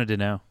just wanted to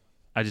know.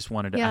 I just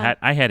wanted to.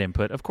 I had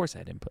input. Of course, I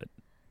had input.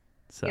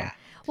 So. Yeah.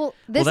 Well,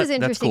 this is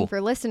interesting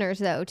for listeners,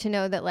 though, to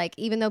know that, like,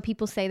 even though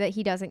people say that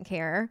he doesn't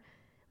care,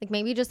 like,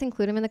 maybe just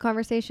include him in the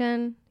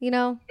conversation.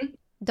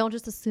 Don't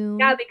just assume.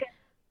 Yeah, because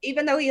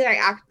even though he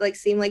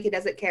seem like he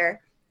doesn't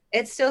care,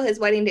 it's still his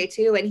wedding day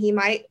too, and he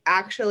might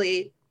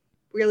actually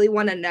really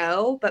want to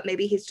know, but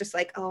maybe he's just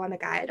like, oh, I'm a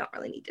guy, I don't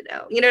really need to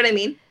know. You know what I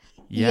mean?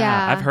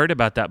 Yeah, I've heard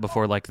about that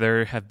before. Like,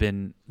 there have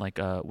been like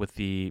with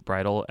the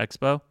bridal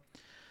expo,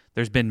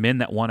 there's been men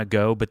that want to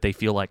go, but they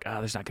feel like,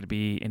 there's not going to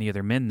be any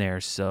other men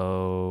there.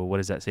 So what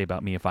does that say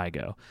about me if I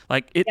go?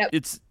 Like,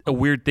 it's a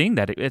weird thing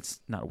it's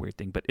not a weird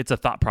thing, but it's a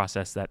thought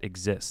process that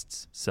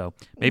exists. So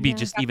maybe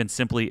just even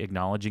simply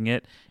acknowledging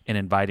it and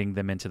inviting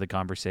them into the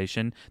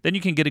conversation, then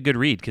you can get a good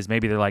read, because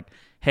maybe they're like,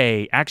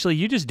 hey, actually,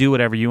 you just do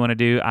whatever you want to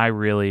do. I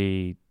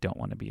really don't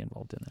want to be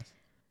involved in this.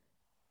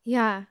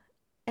 Yeah.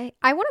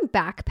 I want to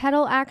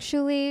backpedal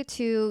actually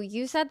to,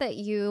 you said that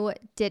you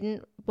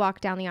didn't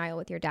walk down the aisle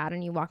with your dad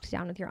and you walked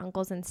down with your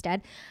uncles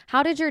instead.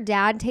 How did your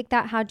dad take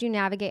that? How did you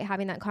navigate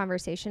having that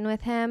conversation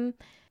with him?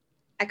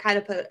 I kind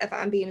of if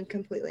I'm being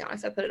completely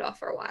honest, I put it off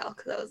for a while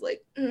because I was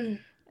like,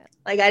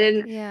 like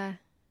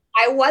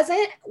I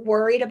wasn't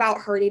worried about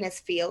hurting his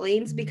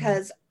feelings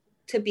because,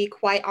 to be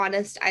quite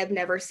honest, I've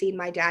never seen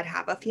my dad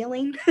have a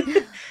feeling.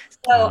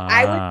 So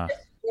I was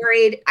just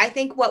worried. I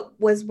think what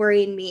was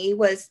worrying me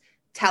was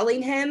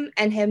telling him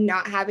and him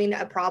not having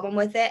a problem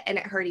with it and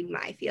it hurting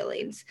my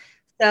feelings.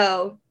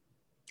 So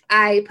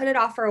I put it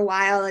off for a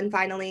while, and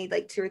finally,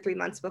 like 2 or 3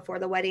 months before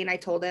the wedding, I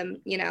told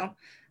him,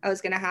 I was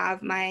going to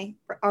have my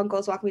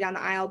uncles walk me down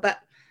the aisle, but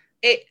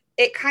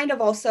it kind of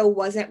also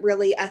wasn't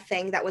really a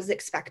thing that was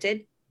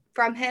expected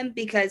from him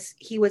because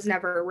he was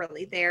never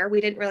really there.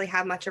 We didn't really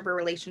have much of a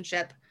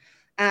relationship.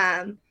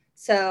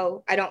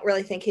 So I don't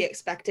really think he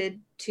expected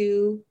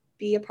to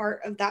be a part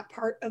of that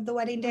part of the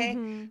wedding day.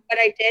 But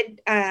I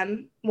did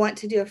want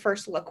to do a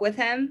first look with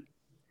him.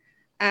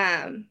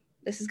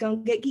 This is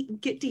going to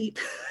get deep.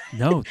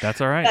 No,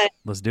 that's all right.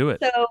 Let's do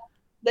it. So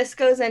this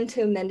goes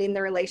into mending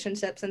the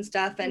relationships and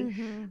stuff.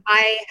 And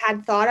I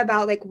had thought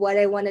about like what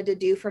I wanted to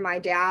do for my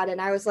dad.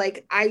 And I was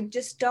like, I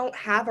just don't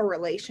have a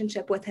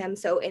relationship with him.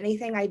 So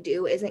anything I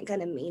do isn't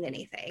going to mean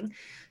anything.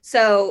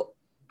 So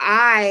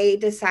I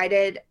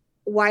decided,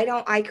 why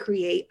don't I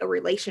create a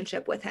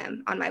relationship with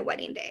him on my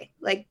wedding day?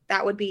 Like,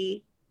 that would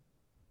be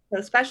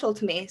so special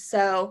to me.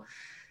 So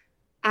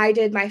I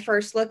did my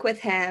first look with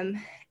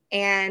him,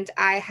 and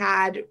I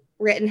had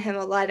written him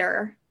a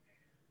letter,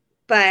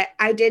 but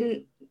I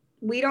didn't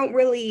we don't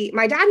really,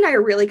 my dad and I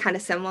are really kind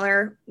of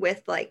similar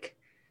with like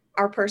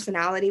our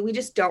personality. We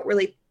just don't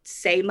really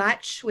say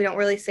much. We don't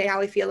really say how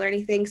we feel or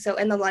anything. So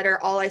in the letter,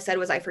 all I said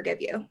was, I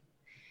forgive you.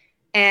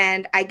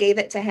 And I gave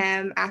it to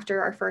him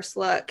after our first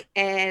look,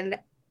 and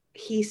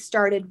he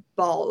started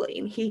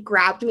bawling. He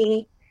grabbed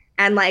me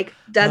and like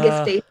dug his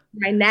face in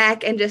my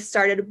neck and just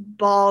started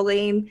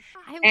bawling.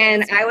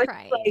 And I was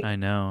like, I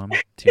know, I'm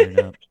tearing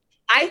up.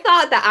 I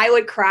thought that I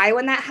would cry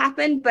when that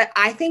happened, but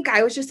I think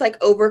I was just like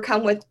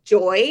overcome with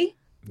joy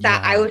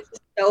that I was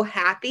just so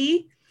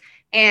happy.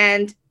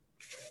 And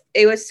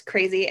it was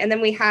crazy. And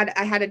then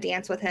I had a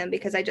dance with him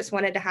because I just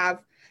wanted to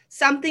have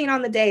something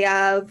on the day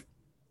of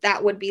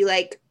that would be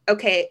like,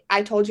 okay,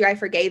 I told you I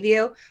forgave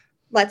you.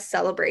 Let's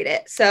celebrate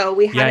it. So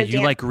we had a dance.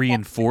 You like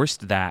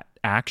reinforced that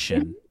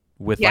action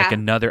with like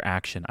another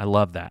action. I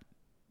love that.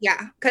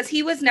 Yeah, because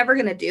he was never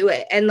going to do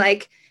it. And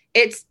like,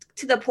 it's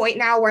to the point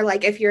now where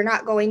like, if you're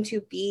not going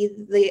to be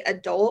the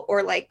adult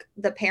or like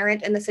the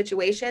parent in the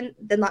situation,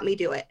 then let me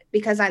do it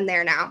because I'm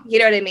there now. You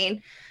know what I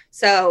mean?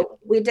 So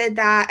we did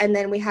that. And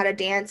then we had a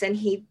dance and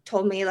he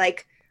told me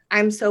like,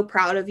 I'm so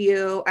proud of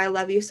you. I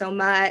love you so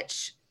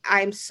much.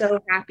 I'm so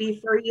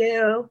happy for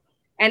you.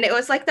 And it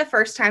was like the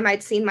first time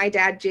I'd seen my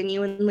dad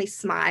genuinely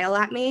smile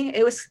at me.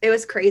 It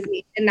was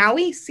crazy. And now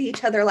we see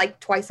each other like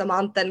twice a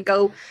month and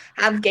go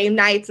have game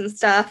nights and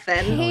stuff.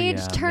 And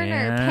Paige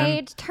Turner.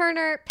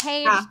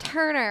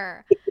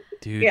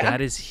 Dude, that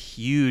is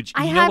huge.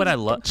 You know what I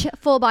love?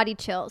 Full body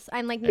chills.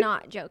 I'm like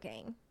not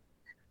joking.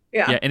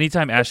 Yeah.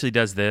 Anytime Ashley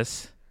does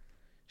this,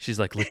 she's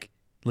like, look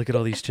at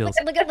all these chills.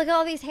 look at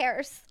all these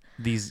hairs.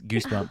 These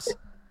goosebumps.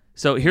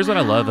 So here's what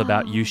I love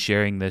about you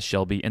sharing this,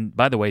 Shelby. And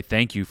by the way,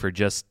 thank you for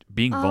just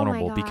being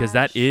vulnerable, because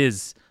that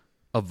is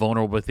a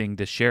vulnerable thing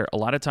to share. A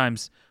lot of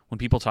times when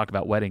people talk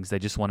about weddings, they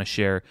just want to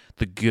share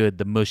the good,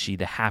 the mushy,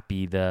 the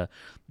happy, the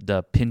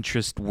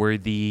Pinterest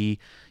worthy,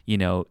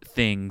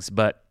 things.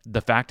 But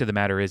the fact of the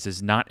matter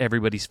is not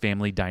everybody's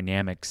family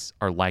dynamics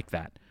are like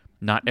that.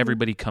 Not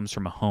everybody comes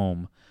from a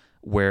home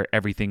where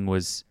everything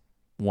was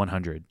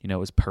 100, it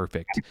was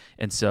perfect.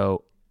 And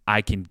so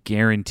I can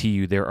guarantee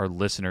you there are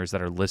listeners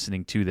that are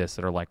listening to this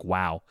that are like,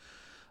 wow,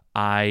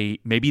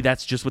 maybe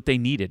that's just what they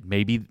needed.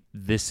 Maybe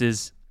this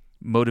is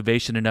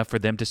motivation enough for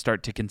them to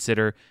start to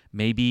consider,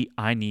 maybe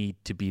I need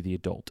to be the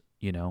adult,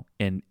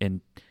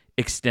 and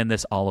extend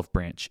this olive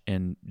branch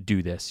and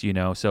do this,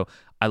 So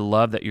I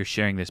love that you're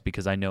sharing this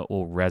because I know it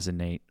will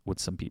resonate with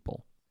some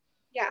people.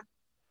 Yeah.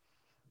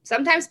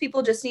 Sometimes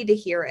people just need to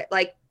hear it.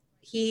 Like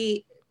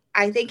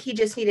I think he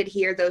just needed to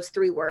hear those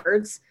 3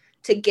 words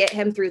to get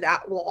him through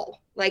that wall.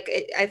 Like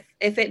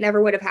if it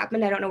never would have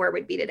happened, I don't know where it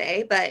would be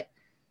today, but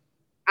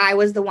I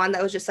was the one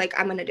that was just like,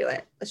 I'm going to do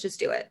it. Let's just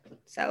do it.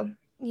 So.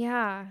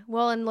 Yeah.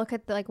 Well, and look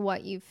at like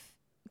what you've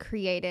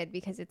created,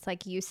 because it's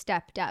like you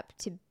stepped up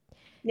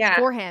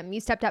for him.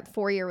 You stepped up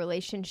for your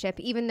relationship,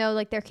 even though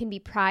like there can be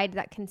pride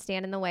that can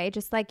stand in the way.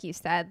 Just like you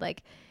said,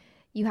 like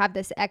you have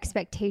this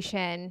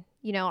expectation,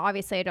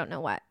 obviously I don't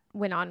know what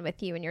went on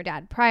with you and your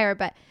dad prior,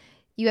 but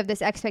you have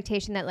this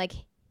expectation that like,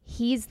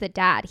 he's the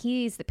dad,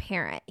 he's the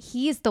parent,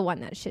 he's the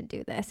one that should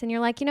do this. And you're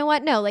like, you know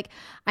what? No, like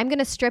I'm going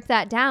to strip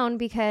that down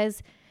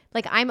because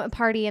like I'm a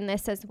party in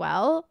this as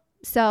well.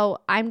 So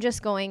I'm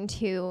just going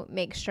to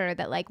make sure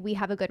that like we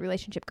have a good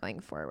relationship going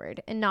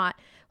forward and not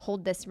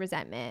hold this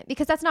resentment,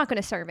 because that's not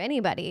going to serve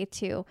anybody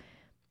to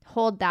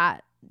hold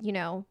that,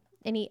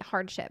 any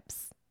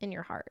hardships in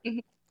your heart. Mm-hmm.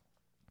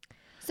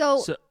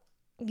 So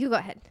you go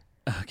ahead.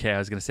 Okay. I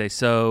was going to say,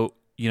 so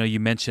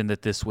you mentioned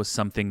that this was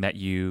something that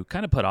you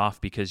kind of put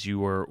off because you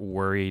were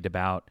worried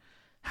about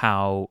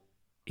how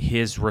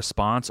his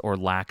response or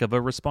lack of a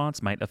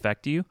response might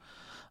affect you.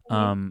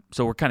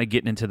 So we're kind of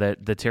getting into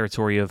the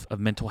territory of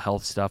mental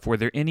health stuff. Were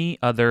there any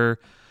other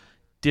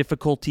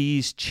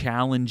difficulties,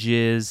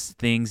 challenges,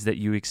 things that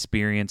you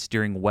experienced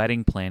during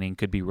wedding planning?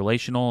 Could be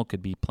relational,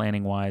 could be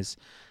planning wise,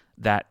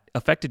 that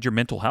affected your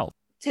mental health?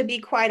 To be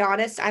quite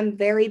honest, I'm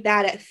very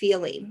bad at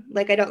feeling.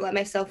 Like I don't let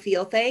myself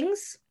feel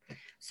things.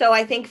 So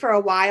I think for a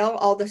while,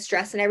 all the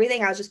stress and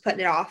everything, I was just putting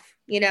it off,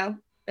 and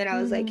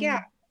I was like,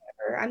 yeah,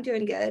 whatever, I'm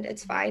doing good.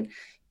 It's fine.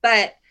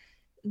 But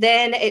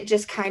then it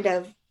just kind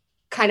of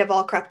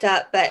all crept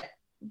up. But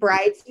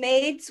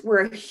bridesmaids were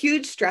a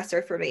huge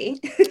stressor for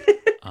me.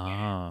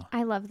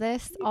 I love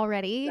this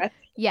already.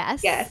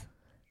 Yes.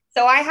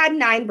 So I had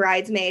 9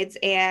 bridesmaids,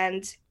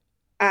 and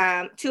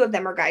 2 of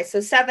them were guys.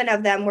 So 7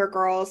 of them were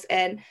girls,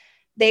 and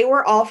they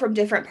were all from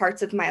different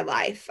parts of my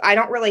life. I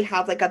don't really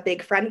have like a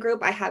big friend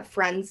group. I have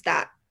friends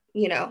that,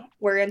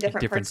 were in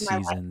different parts of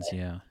my seasons,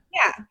 life.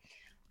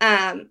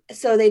 Yeah.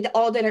 So they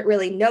all didn't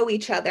really know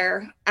each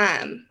other.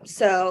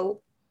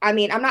 So, I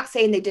mean, I'm not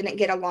saying they didn't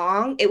get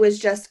along. It was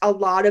just a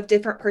lot of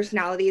different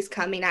personalities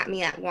coming at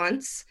me at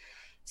once.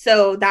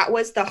 So that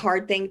was the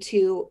hard thing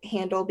to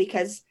handle,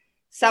 because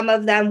some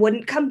of them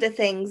wouldn't come to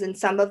things, and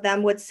some of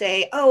them would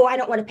say, oh, I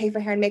don't want to pay for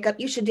hair and makeup.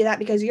 You should do that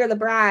because you're the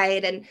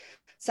bride. And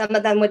some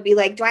of them would be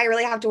like, do I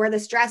really have to wear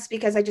this dress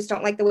because I just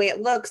don't like the way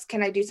it looks?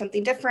 Can I do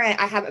something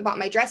different? I haven't bought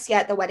my dress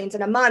yet. The wedding's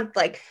in a month.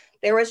 Like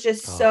there was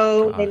just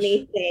so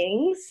many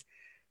things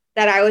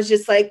that I was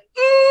just like,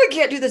 I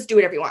can't do this. Do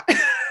whatever you want.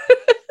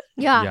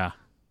 Yeah.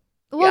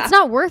 Well, it's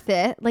not worth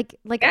it. Like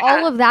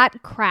all of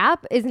that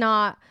crap is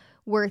not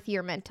worth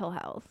your mental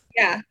health.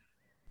 Yeah.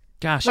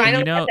 Gosh, and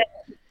you know,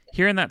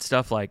 hearing that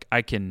stuff, like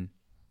I can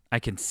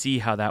see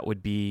how that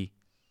would be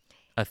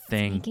a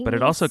thing, but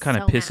it also kind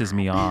of pisses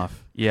me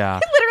off. Yeah.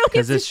 Literally,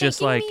 because it's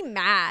just like me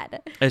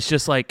mad. It's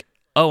just like,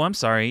 oh, I'm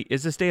sorry.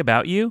 Is this day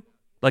about you?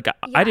 Like,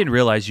 I didn't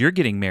realize you're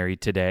getting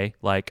married today.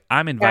 Like,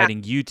 I'm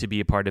inviting you to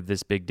be a part of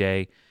this big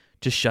day.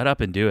 Just shut up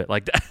and do it.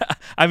 Like,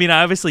 I mean,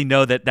 I obviously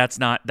know that that's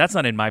not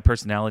in my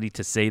personality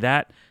to say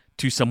that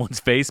to someone's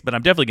face, but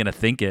I'm definitely going to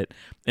think it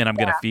and I'm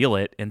going to feel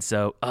it. And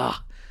so,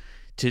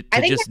 to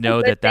just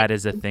know that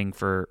is a thing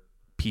for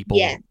people,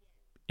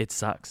 it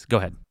sucks. Go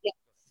ahead. Yeah.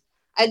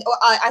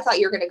 I thought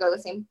you were going to go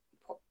the same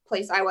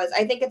place I was.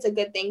 I think it's a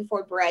good thing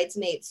for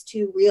bridesmaids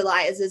to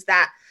realize is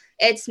that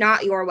it's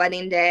not your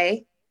wedding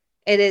day.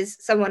 It is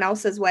someone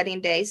else's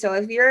wedding day. So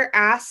if you're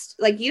asked,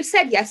 like you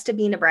said yes to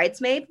being a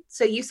bridesmaid,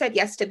 so you said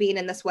yes to being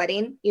in this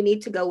wedding, you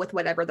need to go with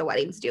whatever the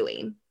wedding's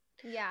doing.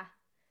 Yeah.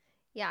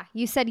 Yeah.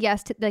 You said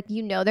yes to, like,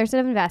 there's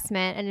an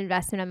investment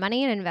of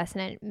money, an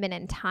investment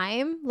in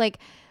time. Like,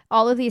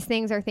 all of these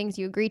things are things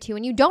you agree to,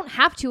 and you don't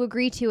have to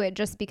agree to it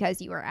just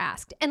because you were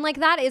asked. And like,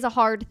 that is a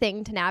hard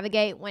thing to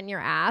navigate when you're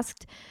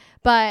asked.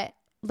 But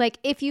like,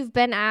 if you've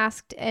been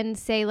asked and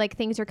say like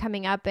things are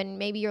coming up and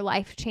maybe your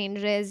life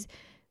changes,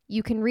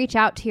 you can reach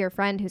out to your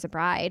friend who's a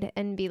bride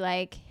and be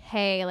like,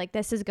 hey, like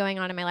this is going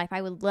on in my life.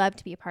 I would love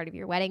to be a part of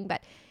your wedding,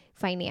 but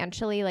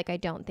financially, like I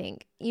don't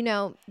think, you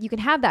can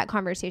have that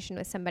conversation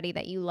with somebody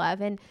that you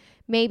love, and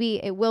maybe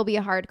it will be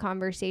a hard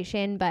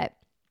conversation, but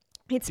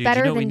it's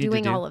better than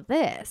doing all of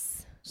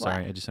this.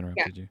 Sorry, I just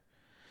interrupted you.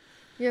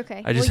 You're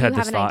okay. I just had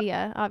this thought. You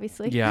have an idea,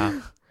 obviously.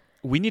 Yeah.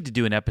 We need to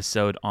do an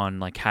episode on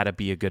like how to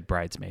be a good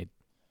bridesmaid.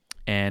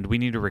 And we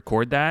need to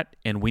record that,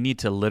 and we need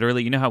to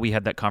literally, how we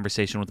had that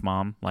conversation with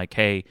mom, like,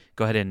 hey,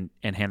 go ahead and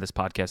hand this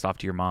podcast off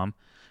to your mom.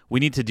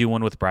 We need to do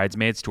one with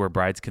bridesmaids to where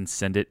brides can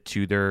send it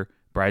to their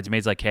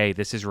bridesmaids, like, hey,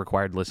 this is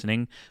required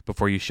listening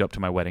before you show up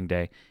to my wedding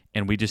day.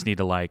 And we just need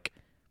to like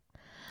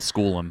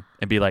school them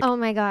and be like, oh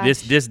my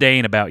gosh, this day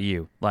ain't about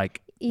you.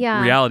 Like,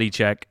 reality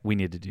check. We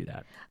need to do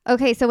that.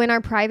 Okay. So in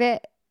our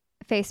private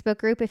Facebook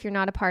group, if you're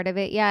not a part of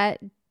it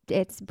yet,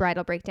 it's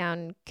Bridal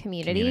Breakdown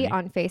Community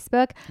on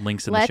Facebook.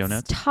 Links in the show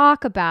notes. Let's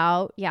talk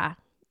about,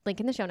 link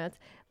in the show notes.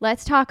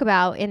 Let's talk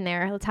about in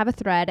there, let's have a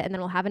thread, and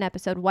then we'll have an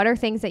episode. What are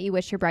things that you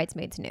wish your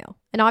bridesmaids knew?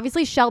 And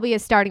obviously Shelby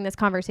is starting this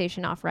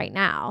conversation off right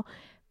now,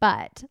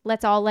 but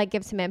let's all like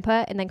give some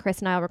input, and then Chris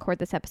and I will record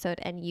this episode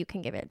and you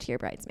can give it to your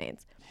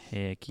bridesmaids.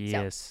 Heck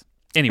yes.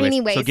 So,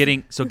 anyways.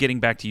 So getting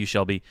back to you,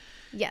 Shelby.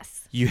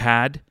 Yes.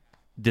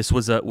 This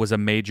was a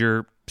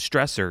major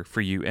stressor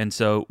for you. And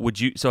so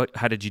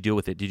how did you deal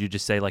with it? Did you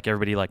just say like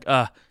everybody like,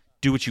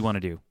 do what you want to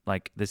do?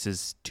 Like, this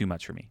is too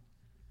much for me.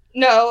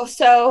 No.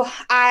 So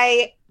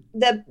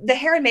the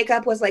hair and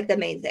makeup was like the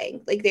main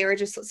thing. Like, they were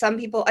just some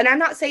people, and I'm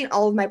not saying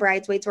all of my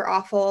bridesmaids were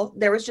awful.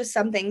 There was just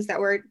some things that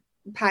were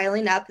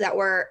piling up that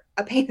were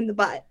a pain in the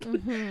butt.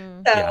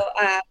 Mm-hmm. So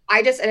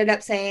I just ended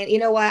up saying, you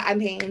know what? I'm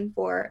paying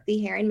for the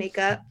hair and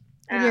makeup.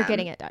 And you're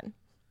getting it done.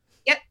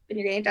 Yep, and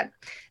you're getting it done.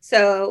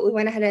 So we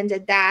went ahead and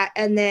did that.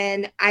 And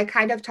then I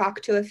kind of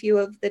talked to a few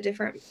of the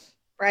different,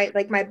 right?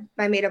 Like my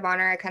maid of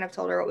honor, I kind of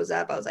told her what was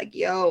up. I was like,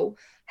 yo,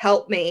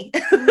 help me.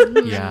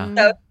 Yeah.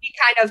 So she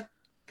kind of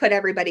put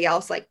everybody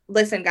else like,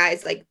 listen,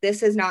 guys, like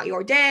this is not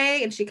your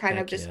day. And she kind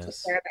of just took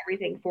care of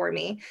everything for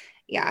me.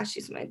 Yeah,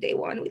 she's my day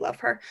one. We love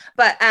her.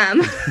 But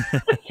yeah.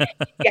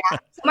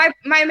 So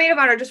my maid of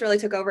honor just really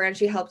took over, and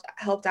she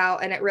helped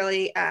out, and it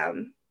really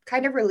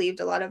kind of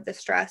relieved a lot of the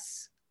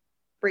stress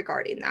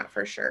regarding that,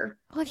 for sure.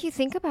 Well, if you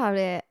think about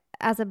it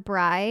as a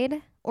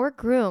bride or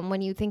groom,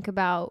 when you think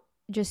about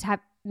just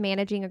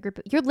managing a group,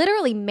 you're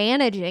literally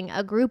managing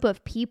a group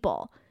of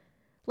people,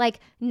 like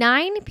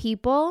 9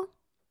 people.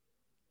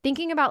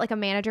 Thinking about like a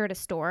manager at a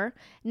store,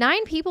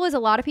 9 people is a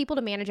lot of people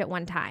to manage at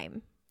one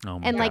time. Oh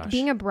my and gosh. Like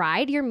being a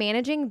bride, you're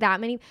managing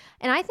that many.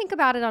 And I think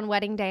about it on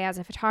wedding day as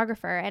a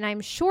photographer, and I'm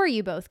sure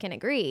you both can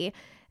agree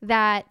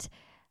that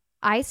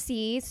I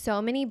see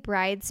so many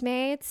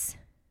bridesmaids,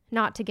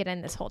 not to get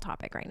in this whole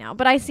topic right now,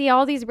 but I see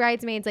all these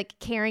bridesmaids like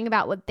caring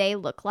about what they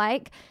look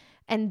like,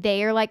 and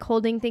they are like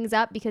holding things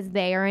up because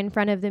they are in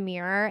front of the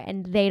mirror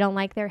and they don't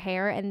like their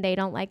hair and they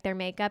don't like their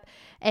makeup,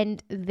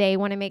 and they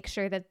want to make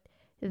sure that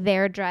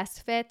their dress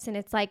fits. And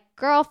it's like,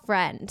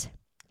 girlfriend,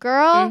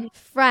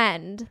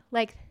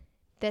 like,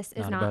 this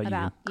is not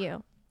about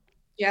you.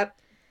 Yep.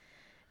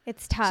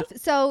 It's tough.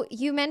 So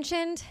you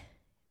mentioned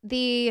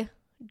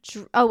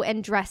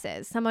and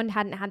dresses. Someone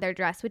hadn't had their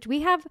dress, which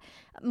we have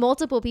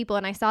multiple people,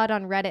 and I saw it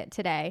on Reddit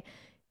today.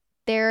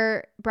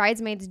 Their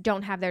bridesmaids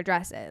don't have their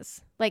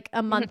dresses like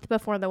a month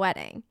before the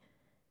wedding.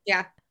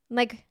 Yeah.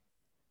 Like,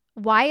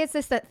 why is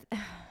this that...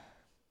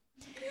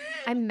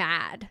 I'm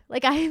mad.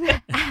 Like, I'm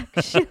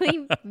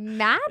actually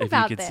mad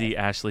about this. If you could see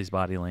Ashley's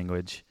body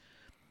language.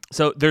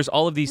 So there's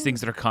all of these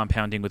things that are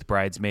compounding with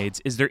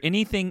bridesmaids. Is there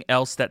anything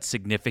else that's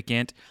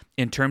significant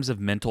in terms of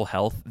mental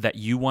health that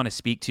you want to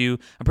speak to?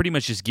 I'm pretty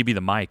much just give you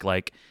the mic.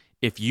 Like,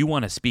 if you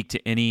want to speak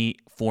to any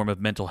form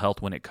of mental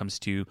health when it comes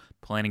to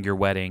planning your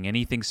wedding,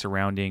 anything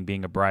surrounding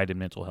being a bride and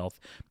mental health,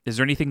 is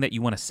there anything that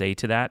you want to say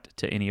to that,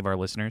 to any of our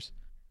listeners?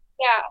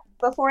 Yeah.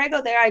 Before I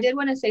go there, I did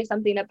want to say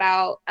something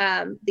about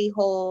the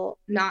whole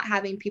not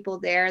having people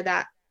there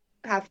that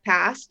have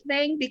passed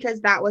thing,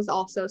 because that was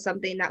also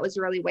something that was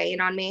really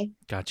weighing on me.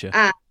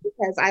 Gotcha.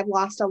 Because I've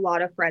lost a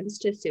lot of friends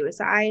to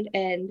suicide,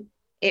 and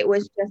it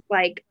was just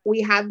like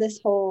we had this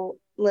whole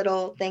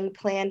little thing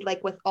planned,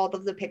 like with all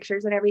of the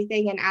pictures and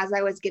everything. And as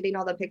I was getting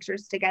all the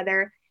pictures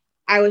together,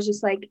 I was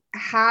just like,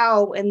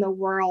 how in the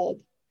world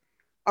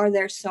are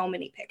there so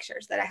many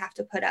pictures that I have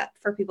to put up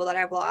for people that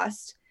I've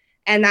lost?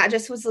 And that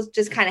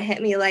just kind of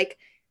hit me, like,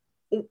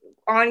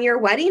 on your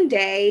wedding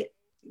day,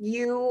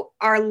 you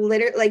are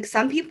literally, like,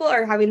 some people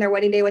are having their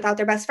wedding day without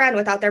their best friend,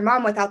 without their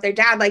mom, without their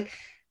dad. Like,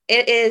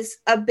 it is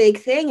a big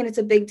thing, and it's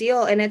a big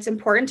deal, and it's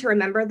important to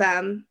remember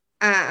them.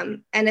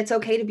 And it's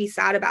okay to be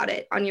sad about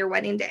it on your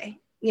wedding day.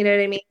 You know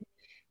what I mean?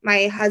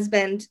 My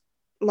husband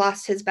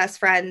lost his best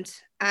friend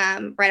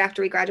right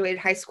after we graduated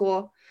high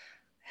school.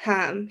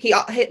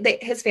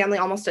 His family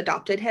almost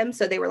adopted him.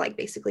 So they were like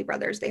basically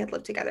brothers. They had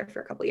lived together for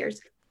a couple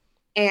years.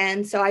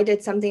 And so I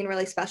did something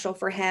really special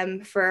for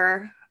him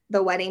for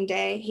the wedding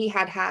day. He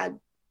had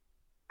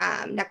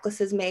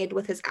necklaces made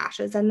with his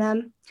ashes in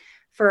them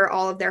for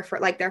all of their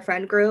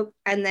friend group.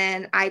 And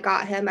then I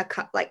got him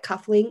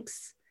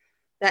cufflinks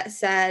that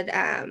said,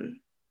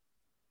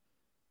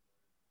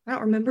 I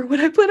don't remember what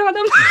I put on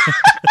them.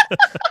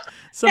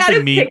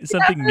 something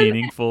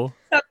meaningful.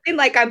 Something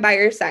like I'm by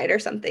your side or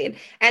something.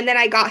 And then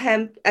I got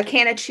him a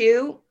can of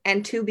chew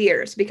and 2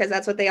 beers, because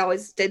that's what they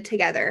always did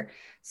together.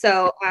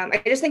 So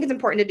I just think it's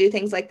important to do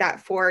things like that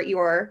for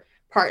your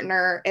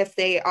partner if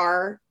they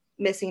are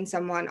missing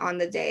someone on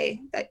the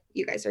day that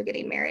you guys are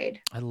getting married.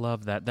 I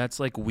love that. That's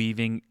like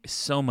weaving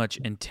so much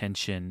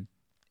intention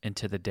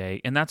into the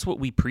day. And that's what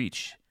we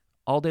preach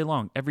all day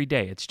long, every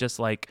day. It's just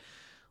like,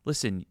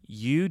 listen,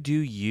 you do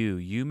you.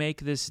 You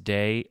make this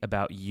day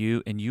about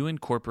you, and you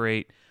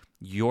incorporate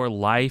your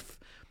life,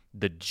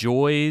 the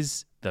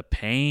joys, the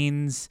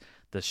pains,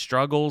 the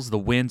struggles, the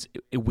wins.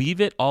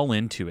 Weave it all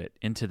into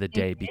the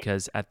day,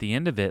 because at the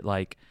end of it,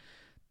 like,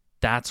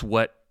 that's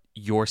what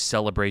your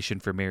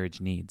celebration for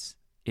marriage needs.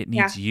 It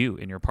needs you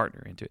and your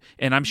partner into it.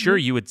 And I'm sure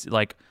you would,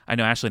 like, I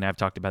know Ashley and I have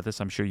talked about this.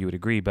 I'm sure you would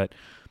agree, but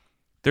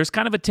there's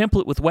kind of a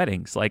template with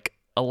weddings. Like,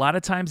 a lot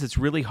of times it's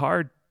really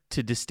hard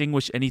to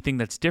distinguish anything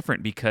that's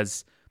different,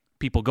 because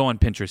people go on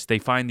Pinterest, they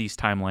find these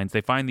timelines,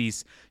 they find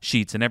these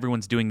sheets, and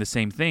everyone's doing the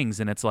same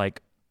things. And it's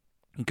like,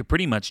 you could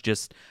pretty much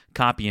just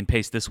copy and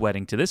paste this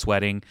wedding to this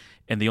wedding,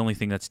 and the only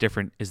thing that's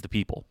different is the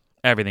people.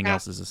 Everything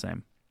else is the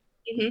same.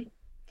 Mm-hmm.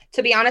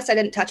 To be honest, I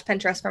didn't touch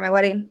Pinterest for my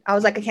wedding. I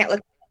was like, I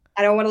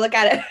don't want to look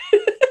at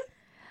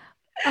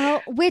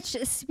it. Which,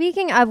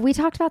 speaking of, we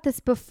talked about this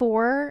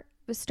before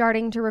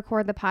starting to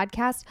record the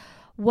podcast.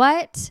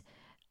 What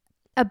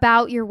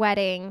about your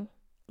wedding?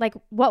 Like,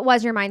 what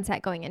was your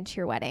mindset going into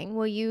your wedding?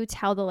 Will you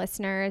tell the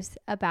listeners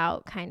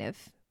about kind of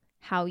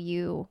how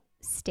you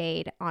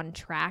stayed on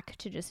track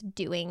to just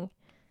doing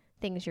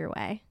things your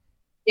way?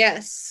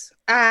 Yes.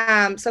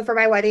 So for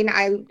my wedding,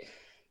 I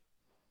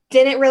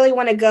didn't really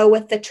want to go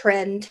with the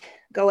trend,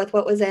 go with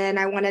what was in.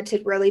 I wanted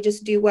to really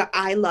just do what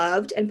I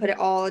loved and put it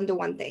all into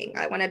one thing.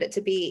 I wanted it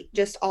to be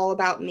just all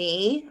about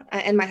me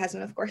and my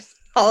husband, of course,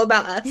 all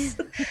about us.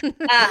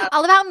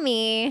 All about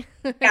me.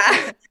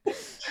 Yeah.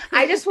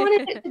 I just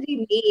wanted it to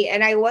be me.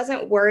 And I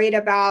wasn't worried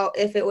about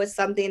if it was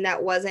something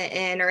that wasn't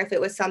in, or if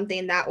it was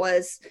something that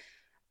was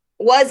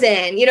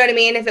in, you know what I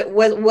mean? If it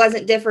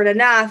wasn't different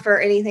enough or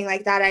anything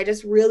like that. I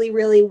just really,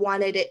 really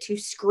wanted it to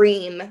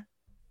scream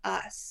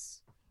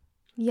us.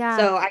 Yeah.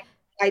 So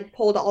I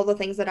pulled all the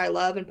things that I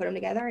love and put them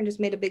together and just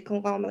made a big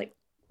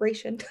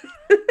conglomeration.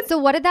 So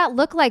what did that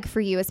look like for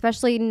you,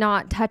 especially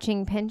not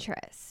touching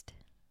Pinterest?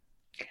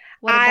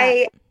 What did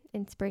that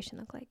inspiration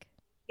look like?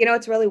 You know,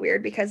 it's really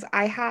weird, because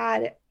I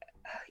had,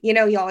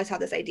 you always have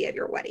this idea of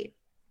your wedding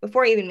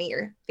before you even meet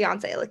your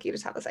fiance. Like, you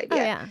just have this idea.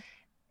 Oh, yeah.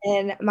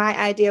 And my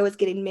idea was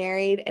getting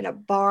married in a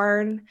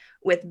barn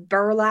with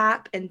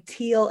burlap and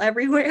teal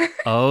everywhere.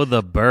 Oh,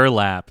 the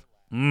burlap.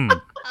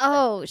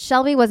 Oh,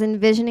 Shelby was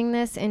envisioning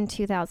this in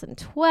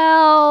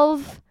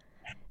 2012.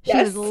 She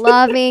Yes. was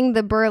loving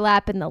the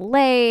burlap and the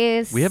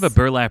lace. We have a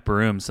burlap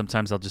room.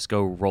 Sometimes I'll just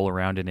go roll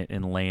around in it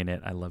and lay in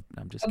it. I'm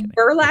just kidding. A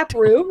burlap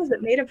room? Is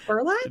it made of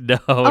burlap? No.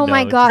 Oh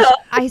my gosh.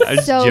 I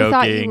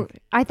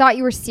thought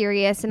you were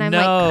serious. And I'm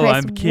like, Chris,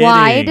 I'm kidding.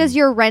 Why does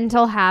your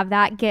rental have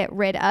that? Get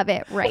rid of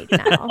it right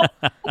now.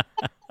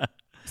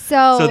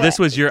 So this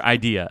was your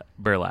idea,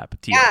 burlap.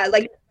 Yeah,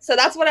 so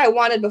that's what I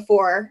wanted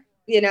before,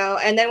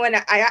 and then when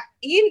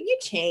you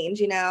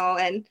change,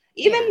 and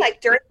even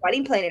during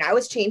wedding planning, I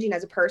was changing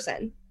as a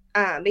person,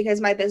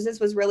 because my business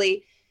was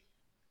really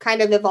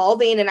kind of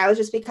evolving, and I was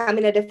just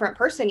becoming a different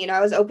person. I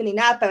was opening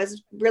up. I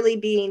was really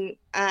being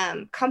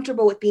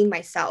comfortable with being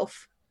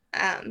myself.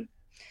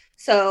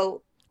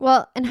 So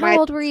Well, and how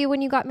old were you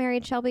when you got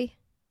married, Shelby?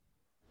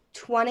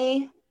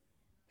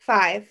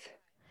 25.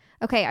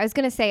 Okay, I was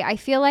going to say, I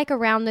feel like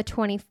around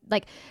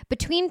the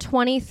between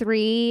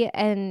 23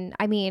 and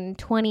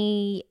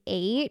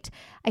 28,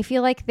 I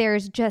feel like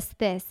there's just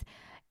this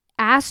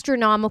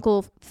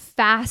astronomical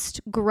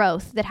fast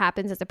growth that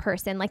happens as a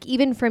person. Like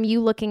even from you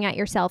looking at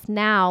yourself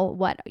now,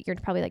 you're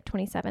probably like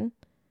 27.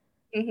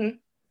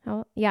 Mm-hmm.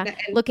 Oh, yeah.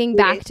 Looking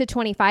back to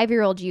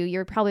 25-year-old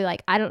you're probably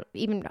like, I don't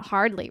even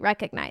hardly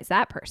recognize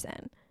that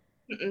person.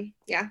 Mm-mm.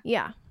 Yeah.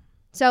 Yeah.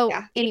 So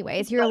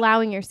anyways, you're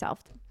allowing yourself.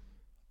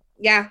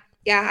 Yeah.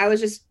 Yeah. I was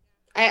just,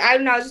 I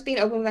don't know. I was just being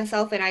open with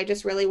myself, and I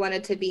just really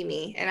wanted to be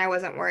me, and I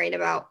wasn't worried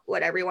about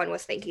what everyone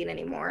was thinking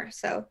anymore.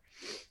 So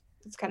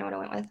that's kind of what I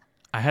went with.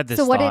 I had this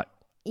thought. Go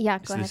ahead.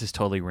 This is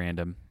totally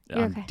random.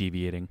 I'm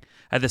deviating.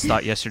 I had this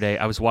thought yesterday.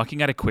 I was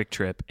walking at a Quick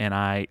Trip, and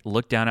I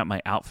looked down at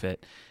my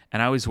outfit,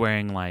 and I was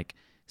wearing like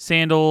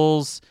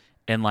sandals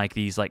and like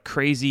these like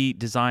crazy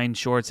design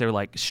shorts. They were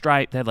like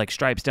striped. They had like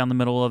stripes down the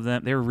middle of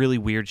them. They were really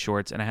weird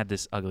shorts, and I had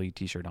this ugly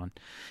t-shirt on.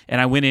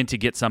 And I went in to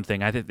get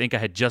something. I think I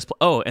had just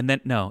and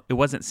then no, it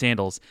wasn't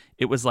sandals.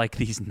 It was like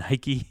these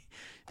Nike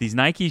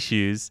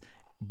shoes,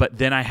 but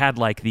then I had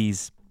like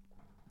these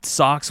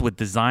socks with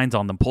designs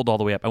on them pulled all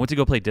the way up. I went to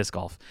go play disc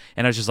golf,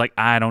 and I was just like,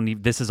 I don't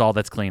need, this is all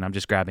that's clean. I'm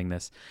just grabbing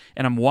this.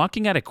 And I'm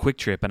walking at a Quick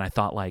Trip, and I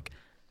thought like,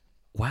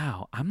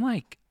 wow, I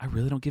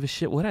really don't give a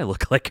shit what I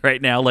look like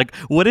right now. Like,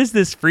 what is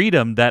this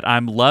freedom that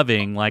I'm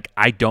loving? Like,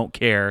 I don't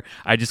care.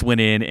 I just went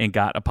in and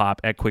got a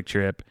pop at Quick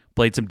Trip,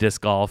 played some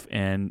disc golf,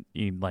 and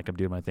like I'm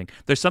doing my thing.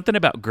 There's something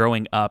about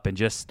growing up and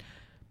just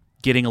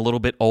getting a little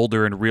bit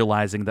older and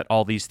realizing that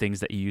all these things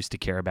that you used to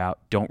care about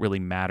don't really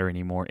matter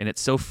anymore. And it's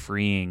so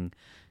freeing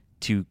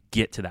to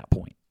get to that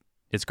point.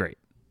 It's great.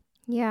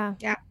 Yeah.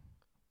 Yeah.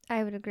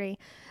 I would agree.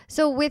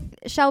 So with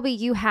Shelby,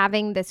 you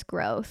having this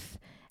growth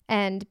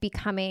and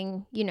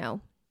becoming,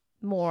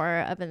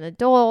 more of an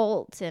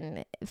adult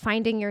and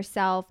finding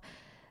yourself,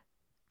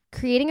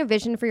 creating a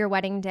vision for your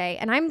wedding day.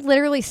 And I'm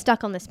literally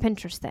stuck on this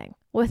Pinterest thing.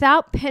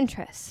 Without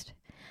Pinterest,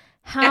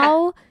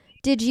 how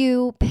did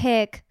you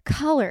pick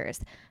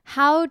colors?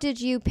 How did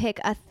you pick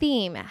a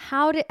theme?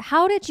 How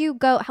did you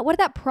go? What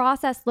did that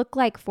process look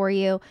like for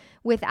you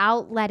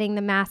without letting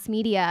the mass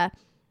media?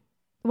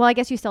 Well, I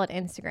guess you still had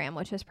Instagram,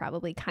 which is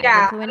probably kind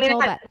of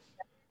influential,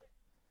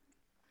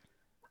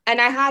 And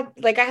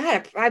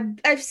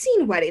I've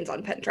seen weddings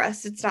on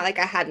Pinterest. It's not like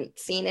I hadn't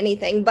seen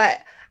anything, but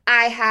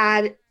I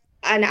had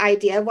an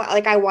idea of what,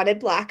 like, I wanted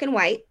black and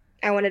white.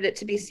 I wanted it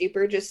to be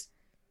super just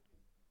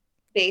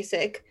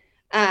basic.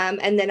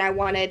 And then I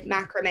wanted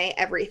macrame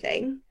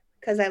everything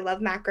because I love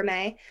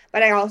macrame,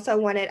 but I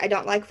also I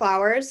don't like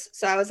flowers.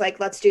 So I was like,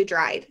 let's do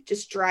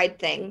just dried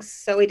things.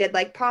 So we did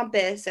like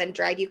pampas and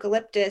dried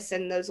eucalyptus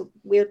and those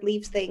weird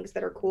leaves things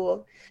that are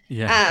cool.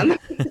 Yeah.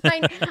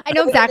 I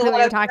know exactly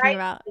what you're talking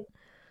about.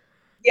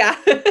 Yeah.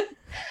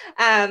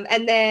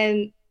 And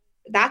then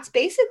that's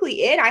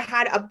basically it. I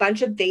had a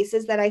bunch of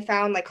vases that I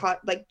found,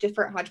 like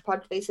different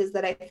hodgepodge vases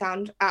that I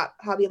found at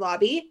Hobby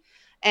Lobby.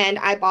 And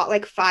I bought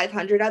like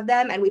 500 of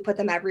them, and we put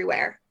them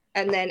everywhere.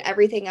 And then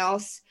everything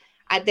else,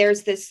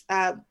 there's this,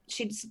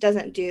 she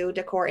doesn't do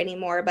decor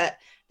anymore, but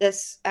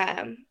this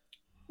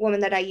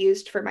woman that I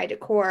used for my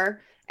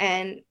decor,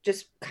 and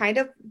just kind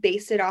of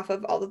based it off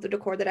of all of the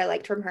decor that I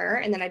liked from her.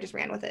 And then I just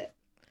ran with it.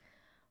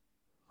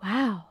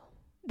 Wow.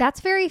 That's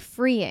very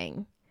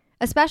freeing,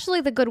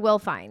 especially the Goodwill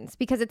finds,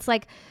 because it's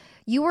like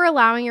you were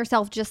allowing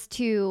yourself just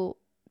to,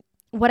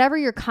 whatever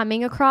you're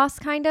coming across,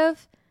 kind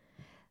of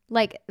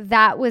like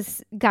that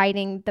was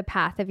guiding the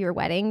path of your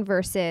wedding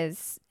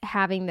versus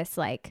having this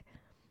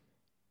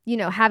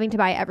having to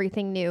buy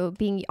everything new.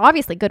 Being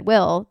obviously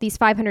Goodwill, these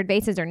 500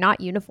 vases are not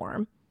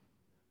uniform.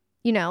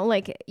 You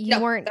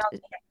weren't.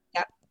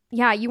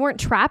 Yeah, you weren't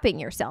trapping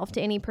yourself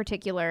to any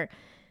particular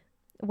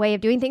way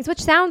of doing things, which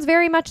sounds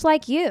very much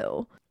like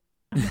you.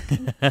 She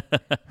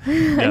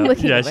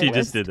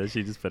just did that.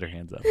 She just put her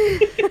hands up.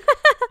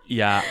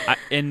 Yeah,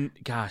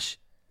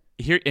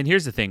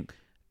 here's the thing.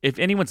 If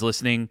anyone's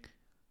listening,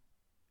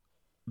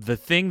 the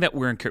thing that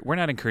we're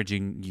not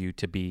encouraging you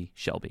to be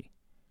Shelby,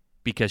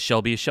 because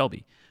Shelby is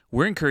Shelby.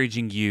 We're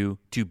encouraging you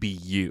to be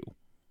you.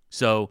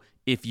 So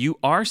if you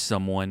are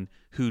someone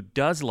who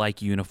does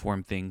like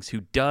uniform things,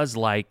 who does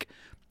like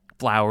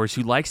flowers,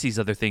 who likes these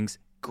other things,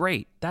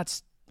 great.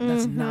 That's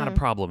not a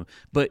problem.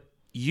 But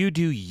you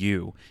do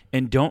you,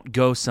 and don't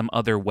go some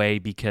other way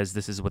because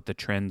this is what the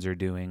trends are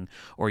doing,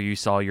 or you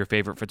saw your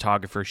favorite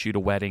photographer shoot a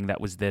wedding that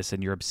was this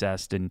and you're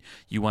obsessed and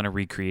you want to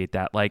recreate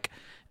that. Like,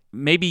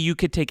 maybe you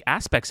could take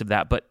aspects of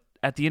that, but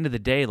at the end of the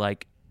day,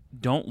 like,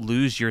 don't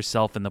lose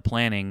yourself in the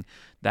planning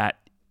that,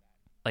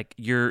 like,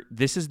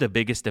 this is the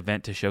biggest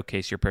event to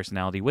showcase your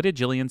personality. What did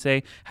Jillian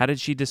say? How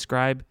did she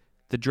describe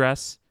the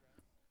dress?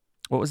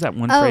 What was that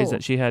one phrase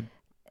that she had?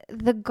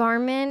 The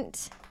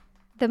garment,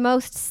 the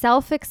most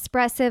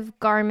self-expressive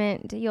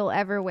garment you'll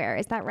ever wear.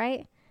 Is that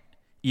right?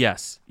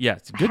 Yes. Good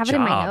job. I have it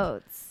in my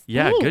notes.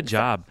 Yeah, Thanks. Good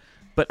job.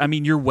 But I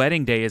mean, your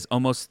wedding day is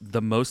almost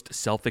the most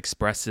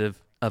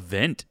self-expressive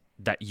event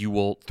that you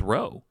will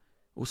throw.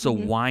 So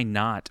why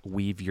not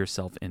weave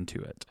yourself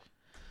into it?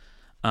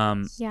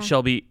 Yeah.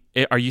 Shelby,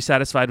 are you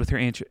satisfied with her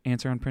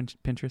answer on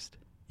Pinterest?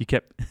 You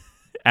kept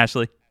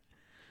Ashley?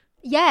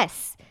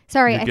 Yes.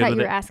 Sorry, You're I good thought with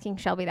you were it? asking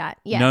Shelby that.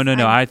 Yes.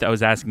 No. I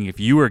was asking if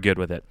you were good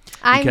with it.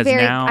 I'm Because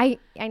very. now,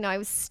 I know. I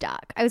was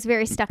stuck. I was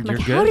very stuck. I'm You're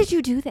like, good. how did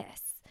you do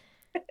this?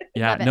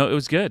 Yeah, no, it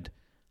was good.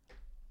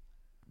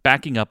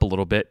 Backing up a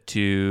little bit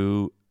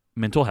to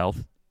mental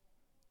health,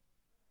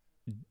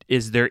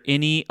 is there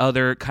any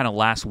other kind of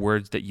last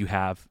words that you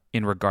have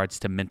in regards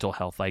to mental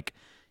health? Like,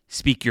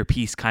 speak your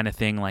piece kind of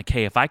thing. Like,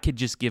 hey, if I could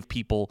just give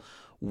people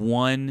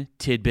one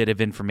tidbit of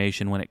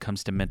information when it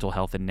comes to mental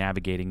health and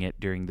navigating it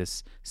during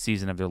this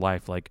season of their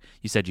life, like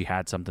you said you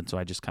had something, so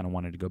I just kind of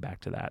wanted to go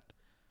back to that.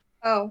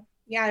 Oh,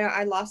 yeah,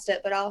 I lost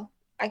it, but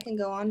I can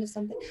go on to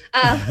something.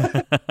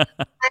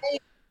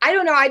 I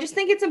don't know. I just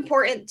think it's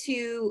important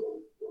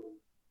to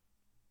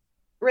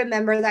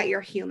remember that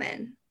you're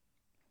human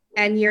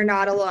and you're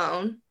not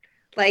alone.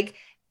 Like,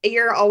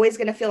 you're always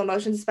going to feel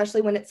emotions,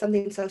 especially when it's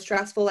something so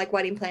stressful like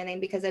wedding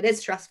planning, because it is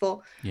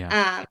stressful.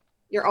 Yeah.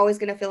 You're always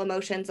going to feel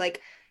emotions,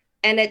 like,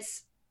 and it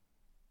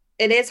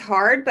is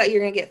hard, but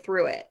you're going to get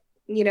through it.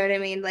 You know what I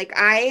mean? Like,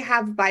 I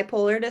have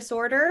bipolar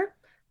disorder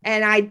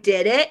and I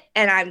did it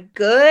and I'm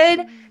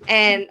good.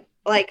 And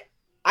like,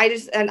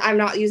 and I'm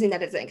not using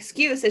that as an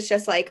excuse. It's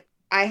just like,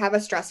 I have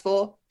a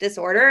stressful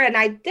disorder and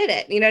I did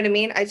it. You know what I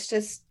mean? It's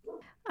just.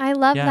 I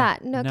love Yeah,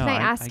 that. No, can I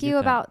ask you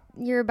that. about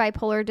your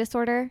bipolar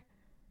disorder?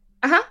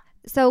 Uh-huh.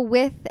 So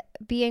with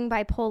being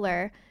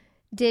bipolar,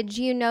 did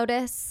you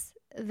notice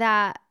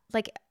that,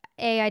 like,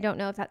 I don't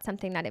know if that's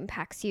something that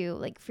impacts you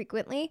like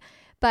frequently,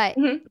 but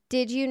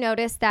did you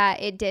notice that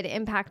it did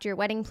impact your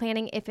wedding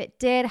planning? If it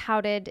did,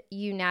 how did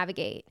you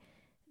navigate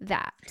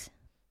that?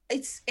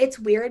 It's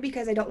weird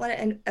because I don't let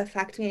it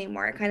affect me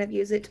anymore. I kind of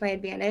use it to my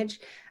advantage.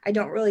 I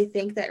don't really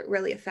think that it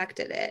really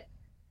affected it.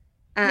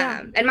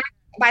 And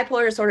my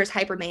bipolar disorder is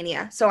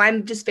hypermania. So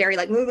I'm just very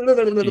like,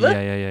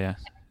 Yeah.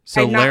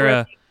 So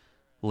Lara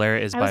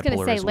is bipolar. I was going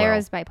to say as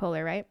Lara's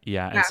bipolar, right?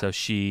 Yeah. And so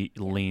she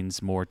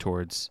leans more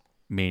towards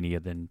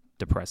mania than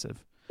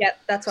depressive. Yep.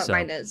 That's what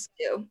mine is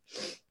too.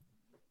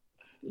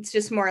 It's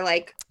just more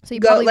like, so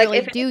you probably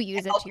really do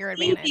use it to your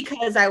advantage.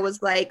 Because I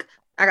was like,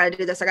 I got to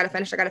do this. I got to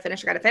finish.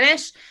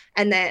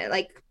 And then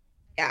like,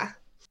 yeah.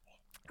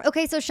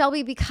 Okay. So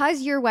Shelby,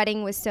 because your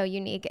wedding was so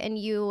unique and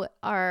you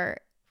are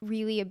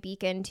really a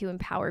beacon to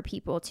empower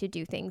people to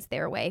do things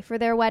their way for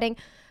their wedding,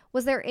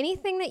 was there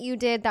anything that you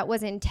did that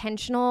was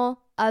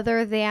intentional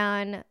other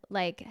than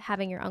like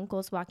having your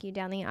uncles walk you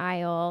down the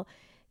aisle,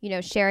 you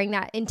know, sharing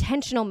that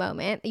intentional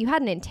moment? You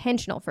had an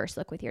intentional first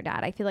look with your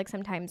dad. I feel like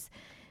sometimes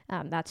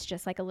that's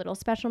just like a little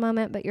special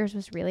moment, but yours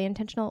was really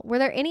intentional. Were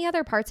there any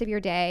other parts of your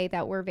day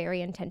that were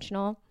very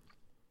intentional?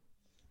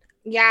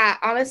 Yeah,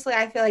 honestly,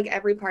 I feel like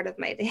every part of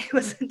my day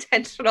was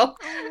intentional.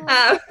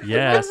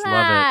 Yes,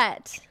 love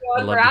it.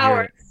 I love to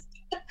hear it.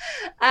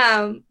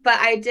 But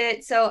I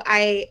did. So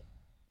I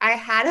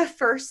had a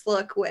first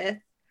look with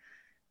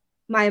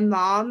my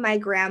mom, my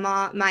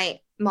grandma, my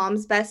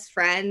mom's best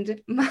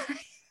friend,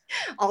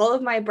 all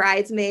of my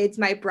bridesmaids,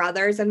 my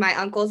brothers, and my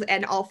uncles,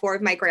 and all 4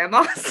 of my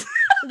grandmas.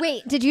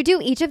 Wait, did you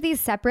do each of these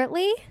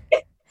separately?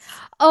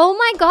 Oh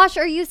my gosh,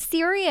 are you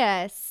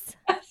serious?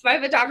 My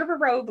photographer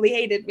probably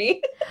hated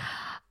me.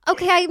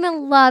 Okay,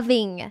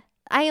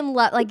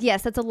 like,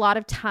 yes, that's a lot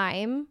of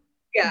time,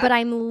 but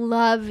I'm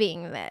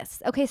loving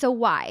this. Okay, so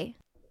why?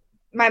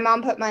 My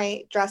mom put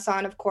my dress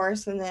on, of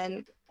course, and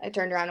then I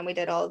turned around and we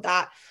did all of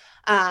that.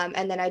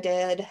 And then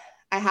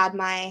I had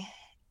my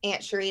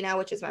Aunt Sharina,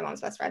 which is my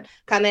mom's best friend,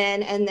 come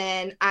in. And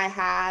then I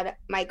had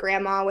my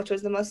grandma, which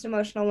was the most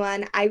emotional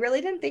one. I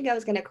really didn't think I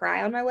was going to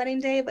cry on my wedding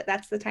day, but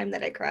that's the time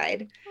that I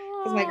cried.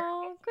 Because my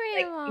grandma was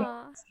like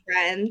my best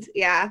friend.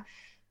 Yeah.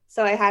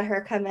 So I had her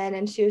come in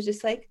and she was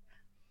just like,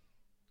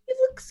 "You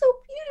look so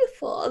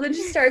beautiful." And then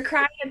she started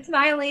crying and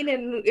smiling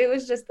and it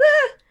was just,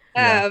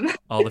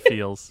 all the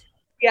feels.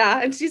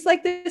 Yeah. And she's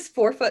like this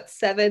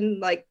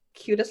 4'7", like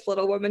cutest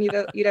little woman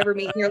you'd ever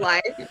meet in your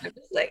life. And I'm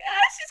just like,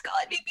 she's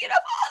calling me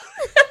beautiful.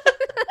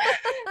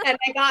 And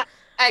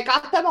I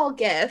got them all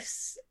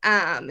gifts.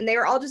 And they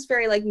were all just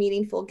very like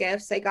meaningful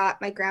gifts. I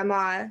got my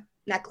grandma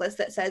necklace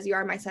that says "You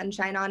Are My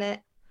Sunshine" on it.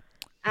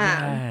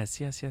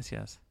 Yes.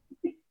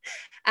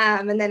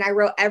 And then I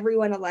wrote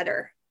everyone a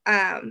letter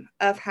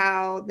of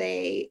how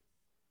they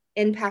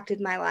impacted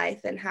my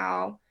life and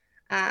how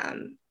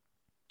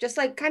just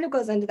like kind of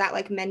goes into that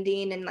like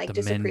mending and like the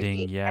just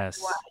mending, yes.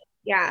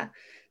 Yeah.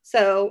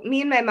 So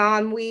me and my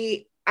mom,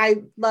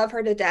 I love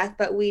her to death,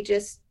 but we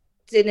just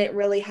didn't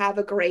really have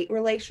a great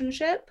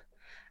relationship.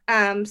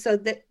 So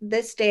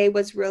this day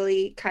was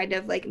really kind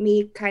of like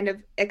me kind of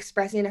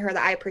expressing to her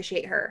that I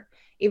appreciate her,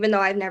 even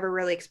though I've never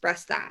really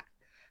expressed that.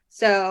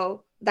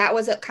 So that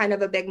was a kind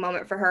of a big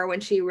moment for her when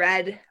she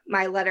read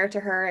my letter to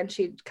her and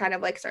she kind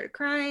of like started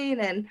crying,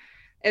 and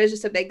it was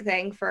just a big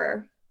thing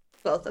for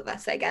both of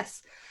us, I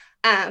guess.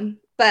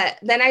 But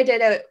then I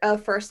did a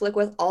first look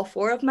with all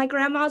 4 of my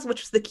grandmas, which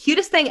was the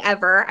cutest thing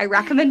ever. I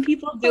recommend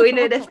people doing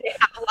it if they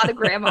have a lot of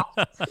grandmas.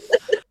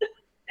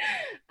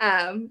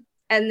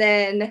 and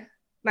then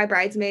my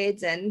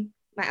bridesmaids and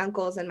my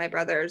uncles and my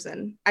brothers.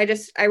 And I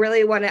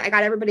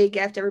got everybody a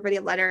gift, everybody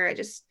a letter.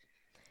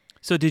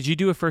 So did you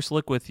do a first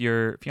look with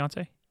your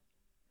fiance?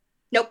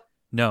 Nope.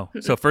 No.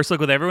 So first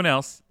look with everyone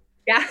else.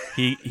 Yeah.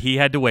 He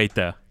had to wait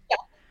though.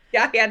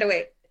 Yeah, he had to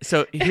wait.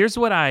 So here's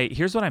what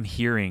I'm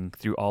hearing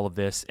through all of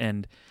this,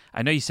 and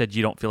I know you said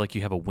you don't feel like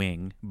you have a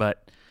wing,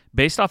 but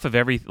based off of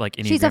any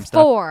she's a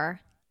stuff,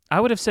 4.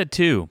 I would have said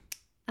 2.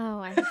 Oh,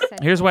 I said.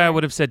 Here's why I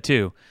would have said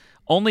 2,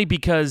 only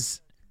because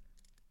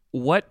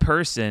what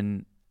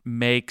person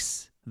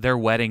makes their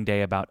wedding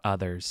day about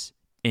others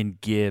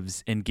and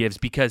gives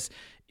because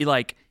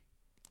like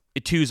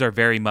 2s are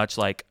very much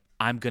like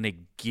I'm gonna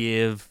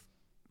give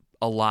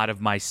a lot of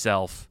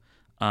myself.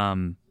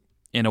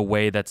 In a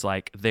way that's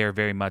like they're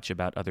very much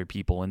about other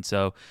people. And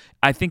so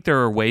I think there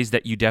are ways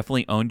that you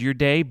definitely owned your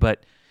day,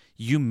 but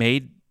you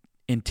made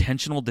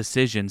intentional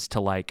decisions to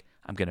like,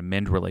 I'm going to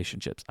mend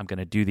relationships. I'm going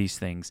to do these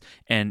things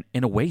and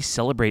in a way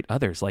celebrate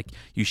others. Like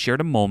you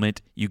shared a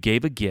moment, you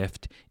gave a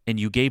gift, and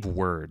you gave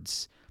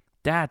words.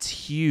 That's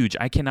huge.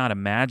 I cannot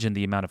imagine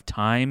the amount of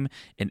time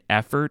and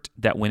effort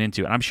that went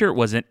into it. I'm sure it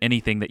wasn't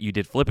anything that you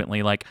did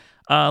flippantly, like,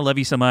 love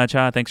you so much.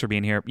 Thanks for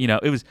being here.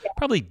 It was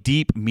probably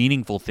deep,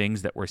 meaningful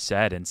things that were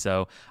said. And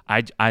so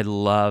I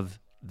love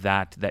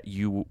that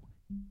you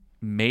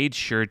made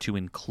sure to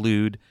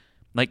include,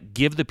 like,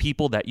 give the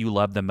people that you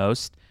love the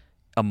most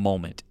a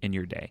moment in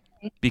your day.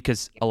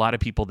 Because a lot of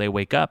people, they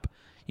wake up,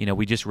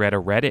 we just read a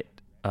Reddit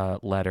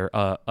letter,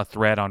 a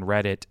thread on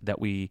Reddit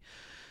that we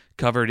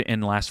covered in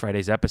last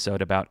Friday's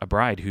episode about a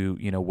bride who,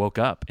 woke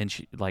up and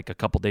she, like a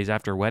couple days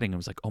after her wedding, and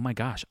was like, oh my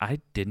gosh, I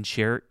didn't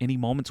share any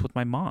moments with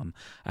my mom.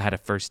 I had a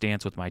first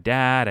dance with my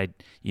dad. I,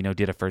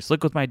 did a first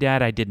look with my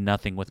dad. I did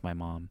nothing with my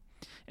mom.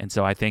 And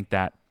so I think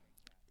that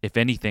if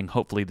anything,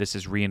 hopefully this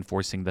is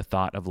reinforcing the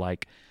thought of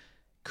like,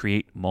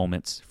 create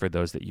moments for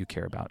those that you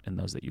care about and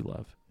those that you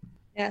love.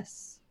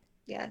 Yes.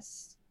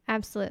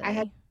 Absolutely. I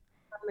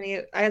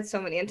had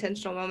so many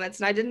intentional moments,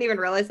 and I didn't even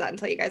realize that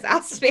until you guys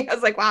asked me. I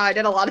was like, wow, I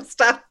did a lot of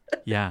stuff.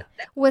 Yeah.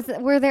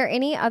 Were there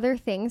any other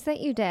things that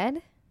you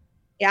did?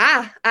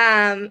 Yeah.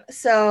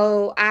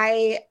 So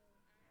I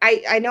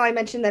know I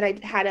mentioned that I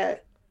had a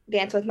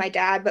dance with my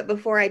dad, but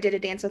before I did a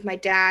dance with my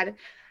dad,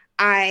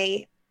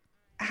 I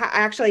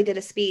actually did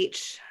a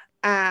speech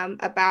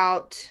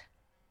about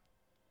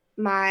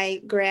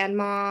my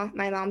grandma,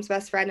 my mom's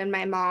best friend, and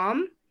my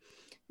mom,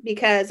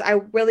 because I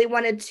really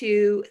wanted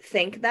to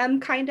thank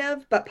them kind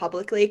of, but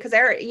publicly, because I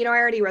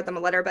already wrote them a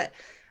letter, but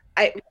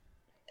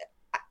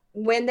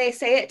when they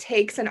say it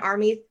takes an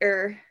army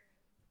or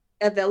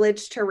a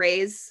village to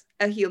raise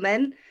a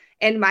human,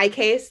 in my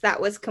case, that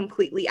was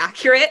completely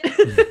accurate.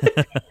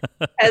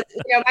 As,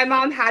 my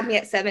mom had me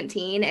at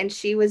 17 and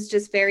she was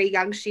just very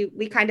young.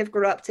 We kind of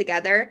grew up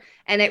together,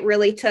 and it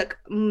really took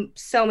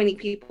so many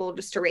people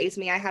just to raise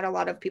me. I had a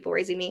lot of people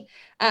raising me.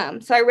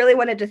 So I really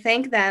wanted to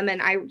thank them.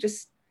 And I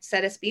just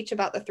said a speech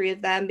about the 3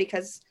 of them,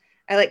 because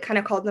I like kind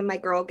of called them my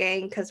girl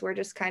gang, because we're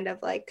just kind of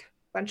like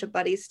a bunch of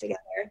buddies together.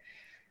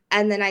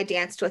 And then I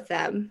danced with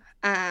them.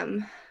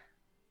 I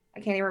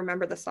can't even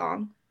remember the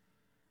song.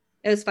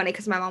 It was funny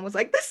because my mom was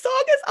like, this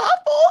song is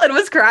awful, and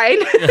was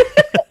crying.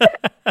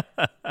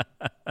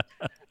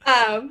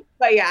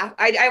 But yeah,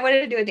 I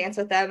wanted to do a dance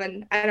with them,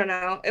 and I don't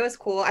know. It was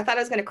cool. I thought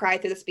I was going to cry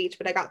through the speech,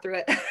 but I got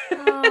through it.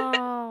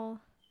 Oh.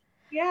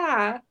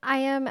 Yeah. I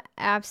am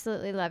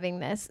absolutely loving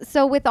this.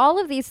 So with all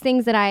of these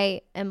things that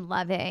I am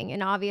loving,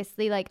 and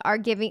obviously like are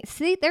giving,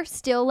 see, they're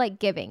still like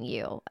giving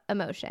you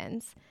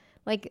emotions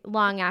like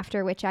long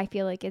after, which I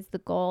feel like is the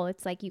goal.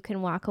 It's like you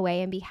can walk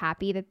away and be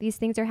happy that these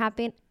things are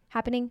happening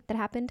that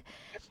happened.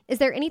 Is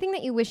there anything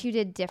that you wish you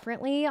did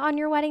differently on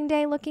your wedding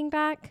day looking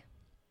back?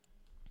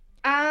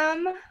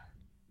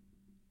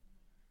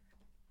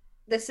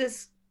 This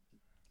is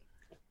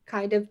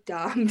kind of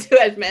dumb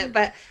to admit,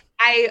 but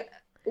I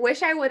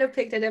wish I would have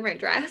picked a different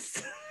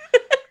dress.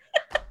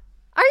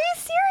 Are you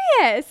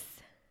serious?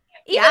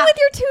 Even with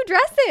your 2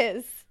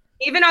 dresses?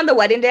 Even on the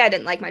wedding day, I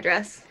didn't like my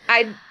dress.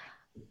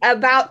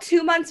 About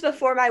 2 months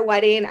before my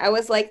wedding, I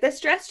was like, this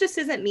dress just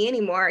isn't me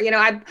anymore.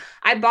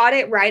 I bought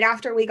it right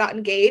after we got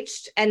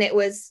engaged, and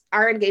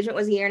our engagement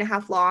was a 1.5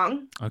 years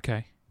long.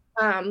 Okay.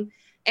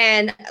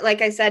 And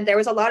like I said, there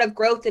was a lot of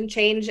growth and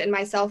change in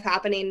myself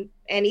happening,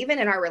 and even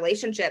in our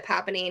relationship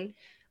happening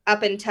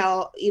up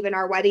until even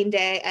our wedding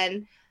day.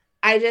 And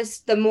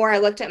the more I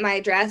looked at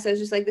my dress, I was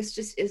just like, this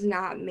just is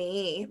not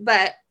me.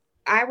 But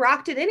I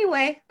rocked it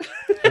anyway.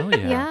 Oh,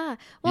 yeah. Yeah.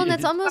 Well, and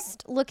that's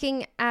almost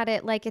looking at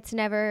it like it's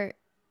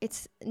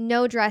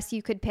no dress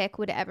you could pick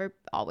would ever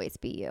always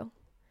be you.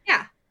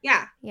 Yeah.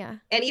 Yeah. Yeah.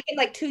 And even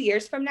like 2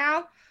 years from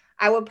now,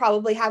 I would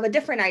probably have a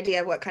different idea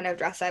of what kind of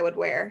dress I would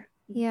wear.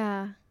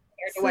 Yeah.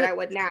 Compared to what I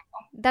would now.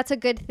 That's a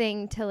good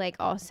thing to like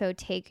also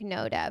take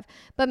note of.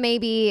 But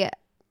maybe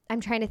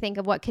I'm trying to think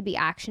of what could be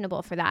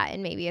actionable for that.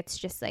 And maybe it's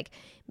just like,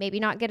 maybe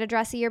not get a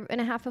dress 1.5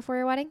 years before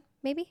your wedding.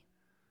 Maybe.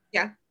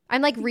 Yeah.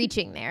 I'm like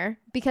reaching there,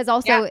 because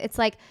also it's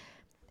like,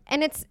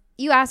 and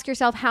you ask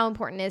yourself, how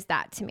important is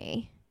that to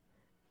me?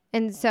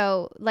 And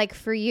so like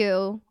for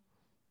you,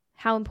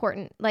 how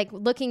important, like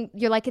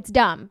you're like, it's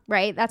dumb,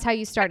 right? That's how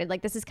you started.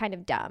 Like, this is kind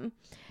of dumb,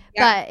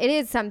 but it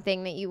is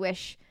something that you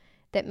wish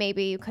that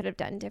maybe you could have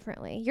done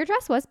differently. Your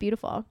dress was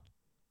beautiful,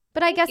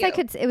 but I guess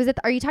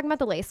are you talking about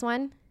the lace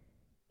one?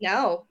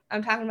 No,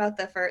 I'm talking about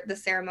the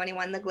ceremony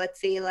one, the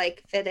glitzy,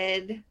 like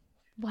fitted.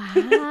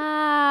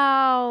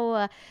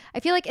 Wow. I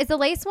feel like, is the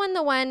lace one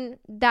the one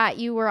that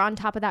you were on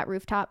top of that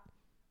rooftop?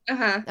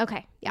 Uh-huh.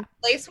 Okay. Yeah.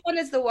 Lace one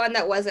is the one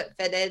that wasn't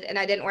fitted, and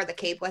I didn't wear the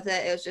cape with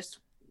it. It was just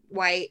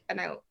white, and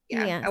I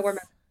wore my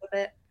with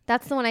it.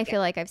 That's the one I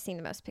feel like I've seen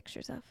the most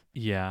pictures of.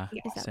 Yeah.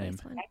 Is that same.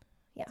 lace one?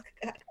 Yeah.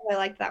 I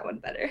like that one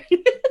better.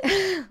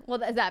 Well,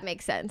 that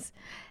makes sense.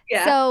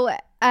 Yeah. So,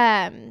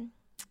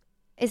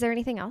 is there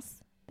anything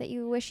else that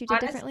you wish you did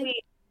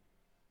differently?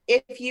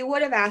 If you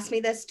would have asked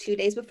me this 2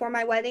 days before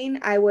my wedding,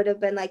 I would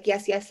have been like,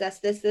 yes, this,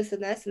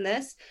 and this, and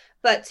this.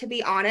 But to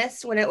be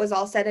honest, when it was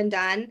all said and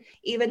done,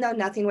 even though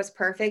nothing was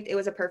perfect, it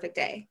was a perfect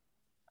day.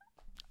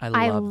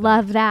 I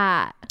love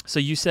that. So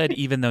you said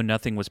even though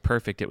nothing was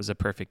perfect, it was a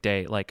perfect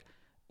day. Like,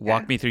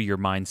 walk me through your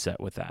mindset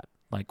with that.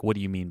 Like, what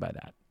do you mean by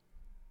that?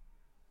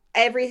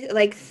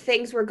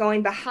 Things were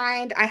going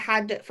behind. I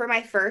had to, for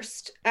my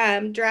first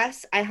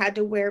dress, I had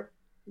to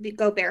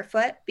go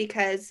barefoot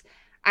because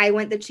I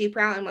went the cheap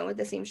route and went with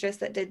the seamstress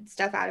that did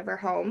stuff out of her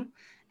home,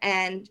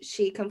 and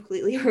she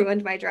completely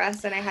ruined my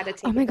dress, and I had to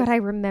take Oh my God, I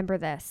remember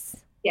this.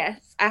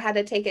 Yes, I had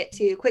to take it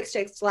to Quick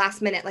Stitch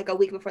last minute, like a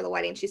week before the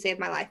wedding. She saved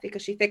my life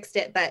because she fixed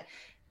it, but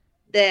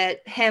the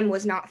hem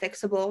was not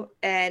fixable,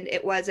 and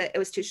it was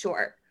too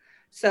short.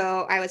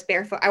 So I was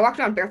barefoot. I walked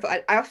around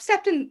barefoot. I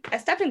stepped in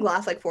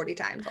glass like 40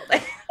 times all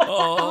day.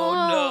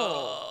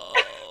 Oh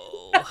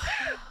no.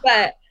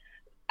 But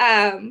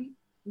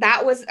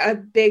that was a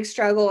big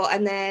struggle.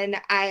 And then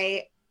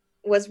that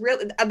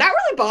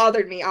really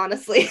bothered me,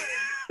 honestly.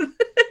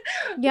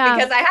 Yeah.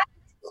 Because I had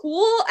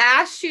cool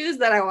ass shoes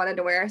that I wanted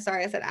to wear.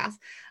 Sorry, I said ass.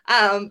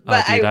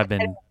 But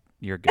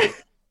you're good.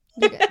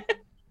 You're good.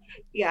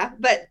 Yeah.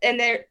 But, and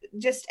they're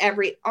just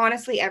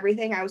honestly,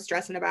 everything I was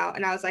stressing about.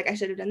 And I was like, I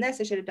should have done this.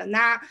 I should have done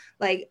that.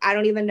 Like, I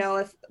don't even know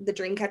if the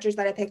dream catchers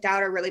that I picked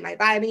out are really my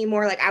vibe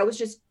anymore. Like, I was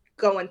just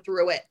going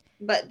through it.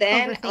 But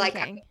then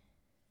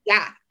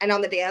yeah. And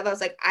on the day of, I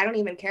was like, I don't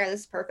even care.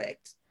 This is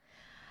perfect.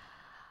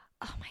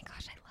 Oh my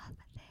gosh, I love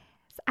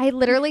this. I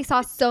literally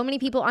saw so many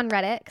people on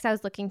Reddit because I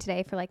was looking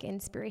today for like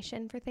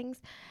inspiration for things.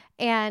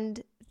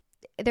 And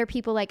there are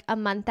people like a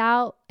month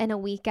out and a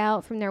week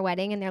out from their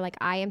wedding. And they're like,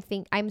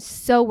 I'm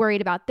so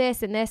worried about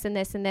this and this and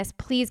this and this.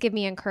 Please give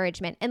me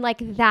encouragement. And like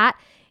that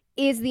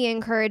is the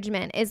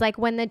encouragement, is like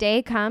when the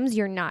day comes,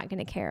 you're not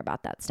going to care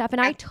about that stuff.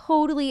 And I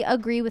totally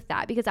agree with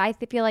that because I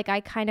feel like I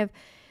kind of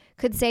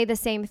could say the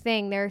same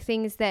thing. There are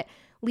things that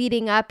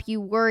leading up, you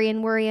worry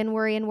and worry and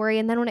worry and worry.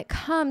 And then when it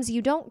comes,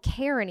 you don't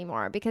care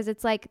anymore because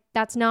it's like,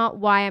 that's not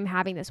why I'm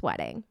having this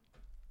wedding.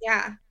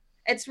 Yeah.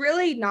 It's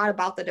really not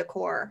about the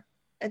decor.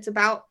 It's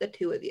about the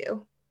two of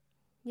you.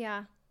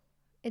 Yeah.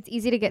 It's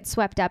easy to get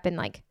swept up in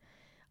like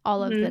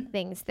all of the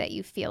things that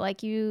you feel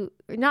like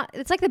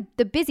it's like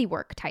the busy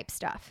work type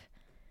stuff.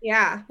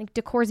 Yeah. Like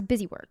decor's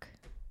busy work.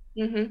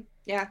 Mm-hmm.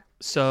 Yeah.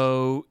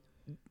 So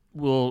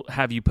we'll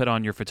have you put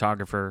on your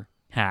photographer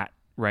hat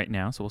right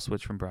now. So we'll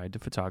switch from bride to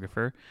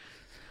photographer.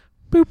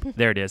 Boop.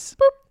 There it is.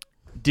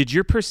 Boop. Did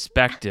your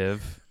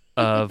perspective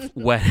of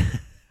what...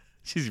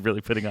 She's really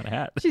putting on a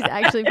hat. She's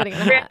actually putting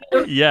on a hat.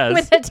 Yes.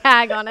 With a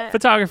tag on it.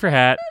 Photographer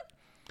hat.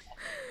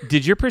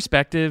 Did your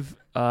perspective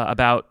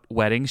about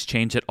weddings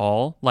change at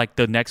all? Like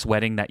the next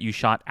wedding that you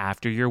shot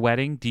after your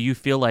wedding, do you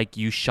feel like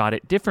you shot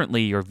it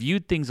differently or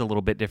viewed things a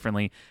little bit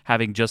differently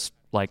having just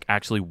like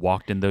actually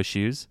walked in those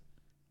shoes?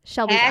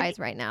 Shelby's eyes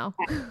right now.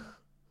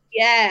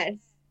 Yes.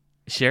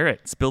 Share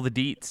it. Spill the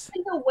deets.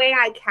 The way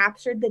I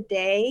captured the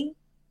day,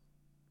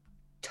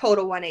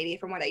 total 180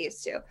 from what I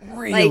used to.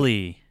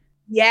 Really? Like,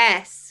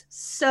 yes.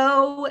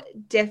 So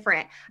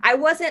different. I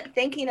wasn't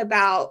thinking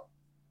about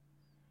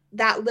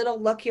that little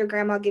look your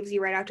grandma gives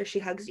you right after she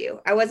hugs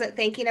you. I wasn't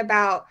thinking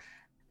about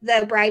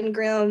the bride and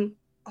groom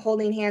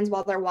holding hands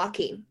while they're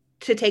walking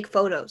to take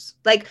photos.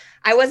 Like,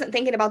 I wasn't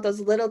thinking about those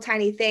little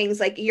tiny things,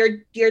 like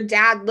your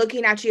dad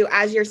looking at you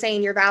as you're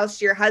saying your vows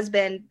to your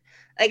husband.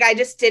 Like, I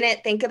just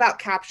didn't think about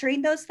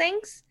capturing those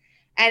things.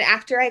 And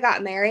after I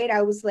got married,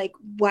 I was like,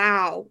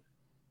 wow,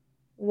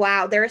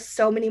 there are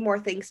so many more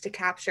things to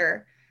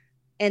capture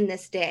in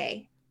this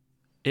day.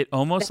 It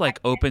almost like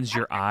opens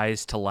your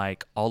eyes to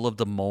like all of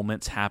the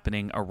moments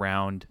happening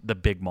around the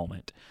big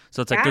moment.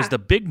 So it's like there's the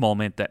big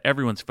moment that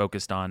everyone's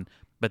focused on,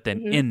 but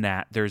then in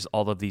that there's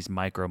all of these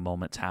micro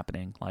moments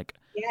happening like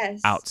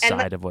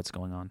outside of what's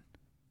going on.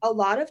 A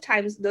lot of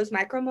times those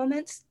micro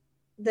moments,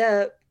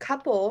 the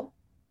couple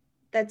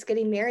that's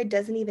getting married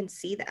doesn't even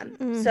see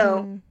them.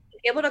 So being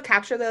able to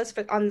capture those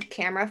on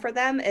camera for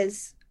them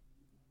is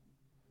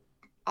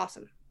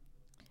awesome.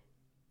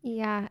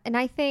 Yeah. And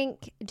I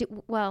think,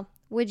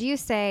 would you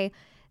say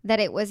that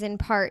it was in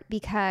part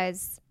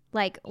because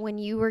like when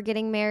you were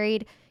getting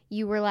married,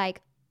 you were like,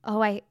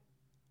 oh, I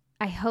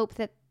hope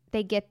that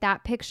they get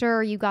that picture,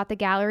 or you got the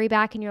gallery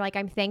back and you're like,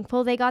 I'm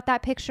thankful they got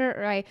that picture,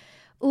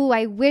 or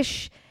I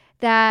wish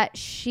that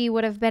she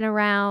would have been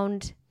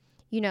around,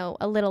 you know,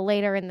 a little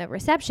later in the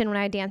reception when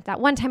I danced. That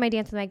one time I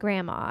danced with my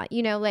grandma,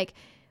 you know, like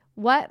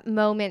what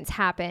moments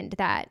happened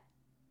that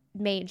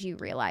made you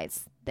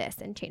realize this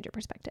and change your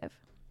perspective?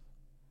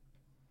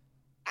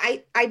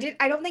 I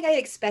don't think I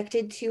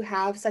expected to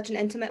have such an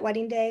intimate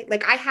wedding day.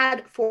 Like I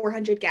had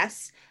 400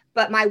 guests,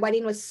 but my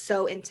wedding was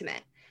so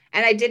intimate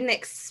and I didn't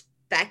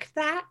expect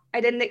that. I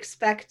didn't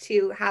expect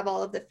to have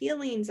all of the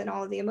feelings and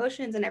all of the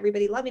emotions and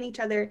everybody loving each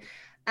other.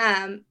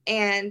 And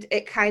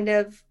it kind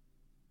of,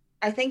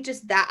 I think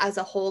just that as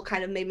a whole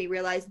kind of made me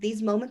realize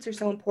these moments are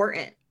so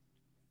important.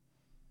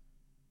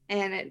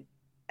 And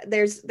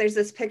there's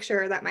this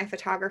picture that my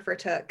photographer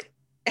took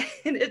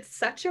and it's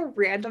such a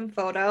random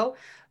photo,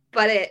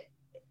 but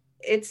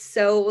it's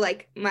so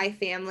like my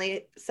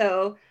family.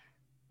 So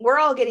we're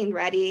all getting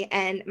ready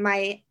and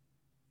my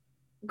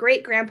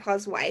great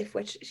grandpa's wife,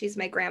 which she's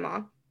my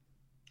grandma,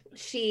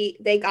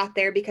 they got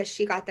there because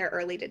she got there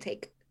early to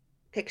take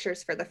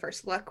pictures for the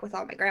first look with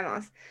all my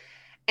grandmas.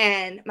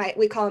 And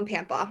we call him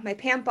Pampa. My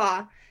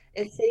Pampa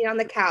is sitting on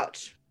the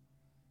couch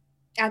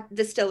at the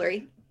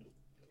distillery.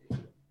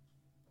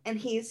 And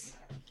he's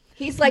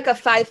like a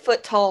 5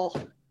 foot tall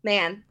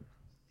man,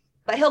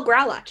 but he'll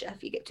growl at you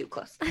if you get too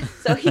close.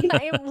 So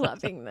I am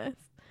loving this.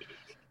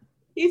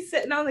 He's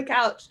sitting on the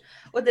couch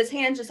with his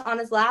hand just on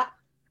his lap,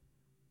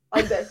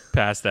 like this.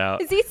 Passed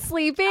out. Is he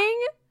sleeping?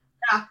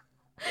 Yeah.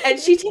 And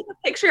she took a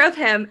picture of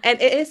him, and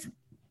it is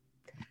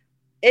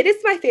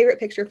my favorite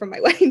picture from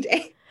my wedding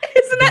day.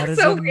 Isn't that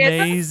so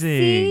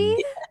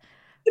amazing?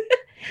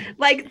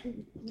 Like,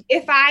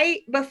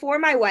 before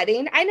my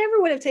wedding, I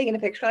never would have taken a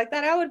picture like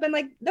that. I would have been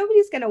like,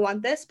 nobody's going to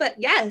want this. But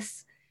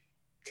yes,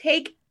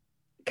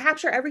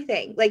 capture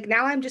everything. Like,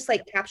 now I'm just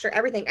like, capture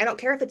everything. I don't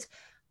care if it's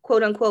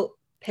quote unquote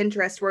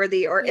Pinterest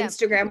worthy or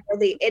Instagram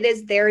worthy. It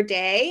is their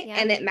day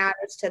and it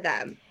matters to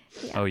them.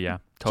 Yeah. Oh, yeah.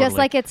 Totally. Just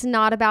like it's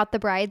not about the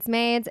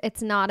bridesmaids,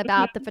 it's not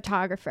about the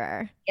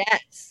photographer.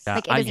 Yes.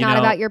 Like it is not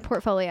about your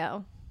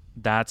portfolio.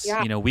 That's,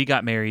 we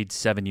got married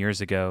 7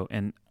 years ago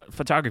and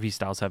photography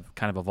styles have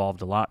kind of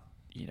evolved a lot.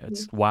 You know,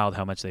 it's wild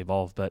how much they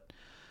evolved, but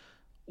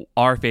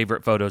our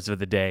favorite photos of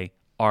the day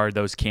are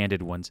those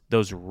candid ones,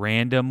 those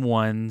random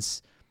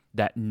ones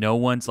that no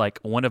one's like.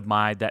 One of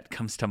mine that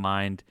comes to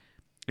mind,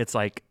 it's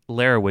like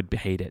Lara would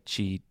hate it.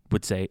 She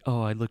would say,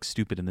 "Oh, I look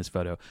stupid in this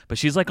photo," but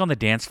she's like on the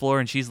dance floor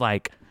and she's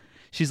like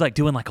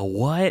doing like a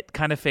what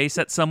kind of face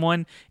at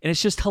someone, and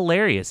it's just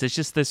hilarious. It's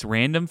just this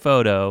random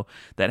photo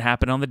that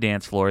happened on the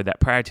dance floor that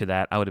prior to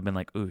that I would have been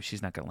like, "Ooh,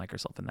 she's not gonna like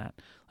herself in that.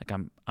 Like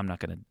I'm not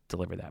gonna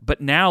deliver that." But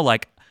now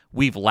like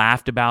we've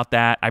laughed about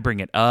that. I bring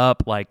it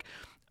up, like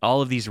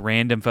all of these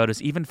random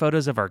photos, even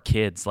photos of our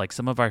kids, like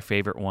some of our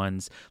favorite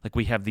ones. Like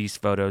we have these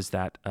photos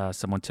that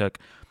someone took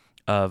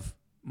of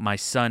my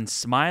son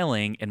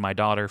smiling and my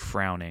daughter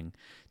frowning.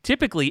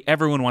 Typically,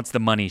 everyone wants the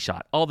money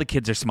shot. All the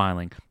kids are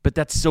smiling, but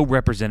that's so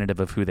representative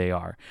of who they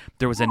are.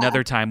 There was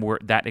another time where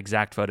that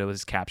exact photo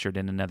was captured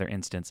in another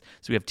instance.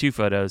 So we have two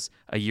photos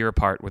a year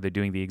apart where they're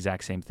doing the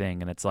exact same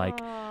thing, and it's like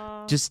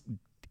just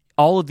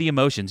all of the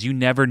emotions. You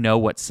never know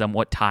what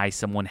tie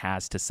someone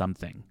has to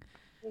something.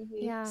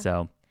 Yeah.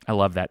 So I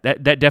love that.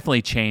 That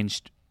definitely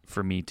changed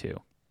for me too.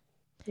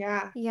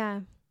 Yeah. Yeah.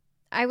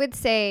 I would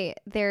say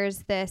there's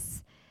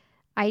this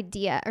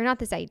idea, or not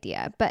this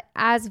idea, but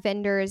as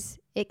vendors,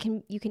 you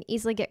can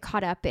easily get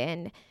caught up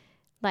in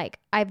like,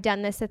 I've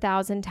done this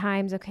 1,000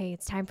 times. Okay,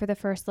 it's time for the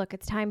first look.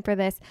 It's time for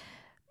this.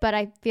 But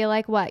I feel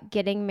like what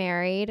getting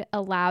married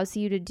allows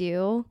you to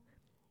do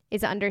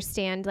is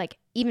understand, like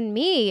even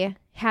me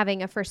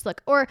having a first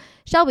look, or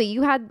Shelby,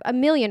 you had a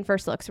million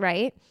first looks,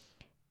 right?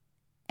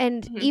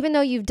 And even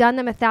though you've done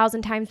them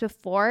 1,000 times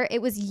before,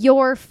 it was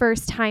your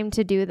first time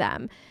to do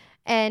them.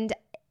 And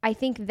I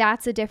think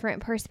that's a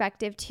different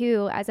perspective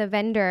too, as a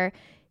vendor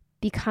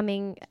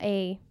becoming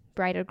a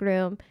bride or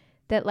groom,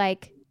 that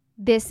like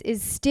this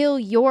is still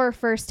your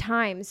first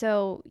time.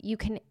 So you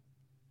can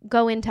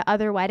go into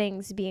other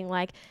weddings being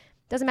like,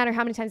 doesn't matter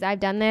how many times I've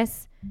done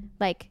this,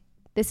 like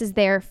this is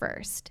their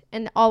first.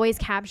 And always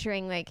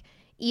capturing like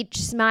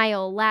each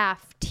smile,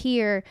 laugh,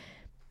 tear,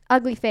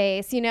 ugly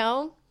face, you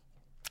know?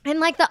 And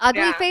like the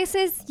ugly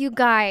faces, you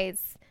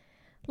guys,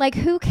 like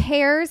who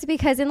cares?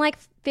 Because in like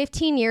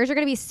 15 years, you're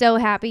going to be so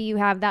happy you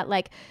have that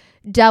like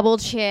double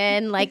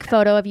chin, like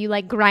photo of you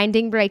like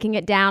breaking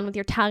it down with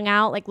your tongue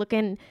out, like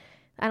looking,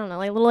 I don't know,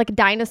 like a little like a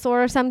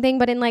dinosaur or something.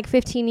 But in like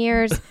 15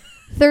 years,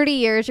 30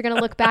 years, you're going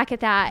to look back at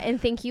that and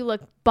think you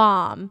look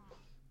bomb.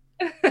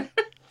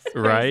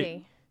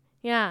 Right?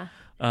 Yeah.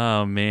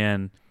 Oh,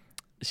 man.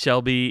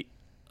 Shelby,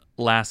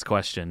 last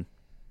question.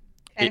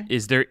 Okay.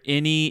 Is there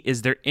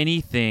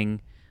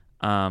anything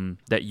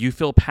that you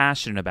feel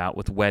passionate about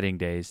with wedding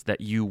days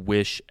that you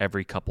wish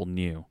every couple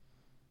knew?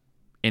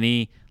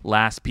 Any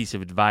last piece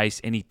of advice,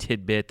 any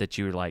tidbit that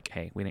you were like,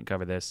 hey, we didn't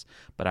cover this,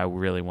 but I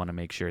really want to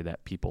make sure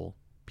that people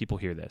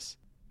hear this?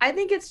 I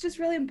think it's just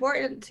really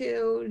important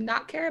to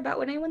not care about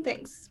what anyone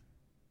thinks.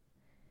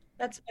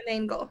 That's my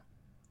main goal.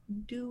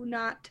 Do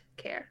not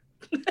care.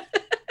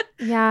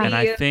 Yeah. And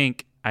I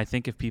think I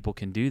think if people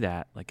can do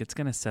that, like it's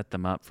going to set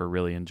them up for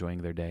really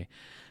enjoying their day.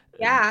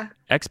 Yeah.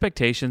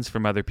 Expectations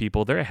from other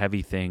people, they're a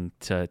heavy thing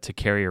to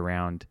carry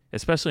around,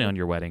 especially on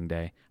your wedding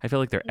day. I feel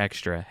like they're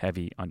extra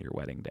heavy on your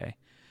wedding day.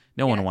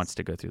 No one wants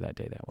to go through that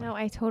day that way. No,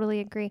 I totally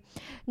agree.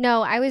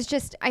 No,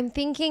 I'm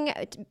thinking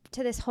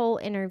to this whole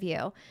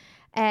interview,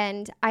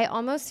 and I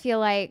almost feel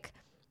like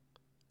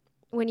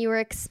when you were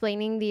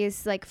explaining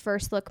these like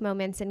first look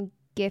moments and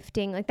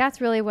gifting, like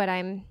that's really what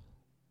I'm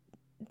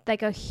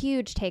like, a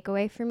huge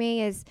takeaway for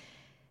me is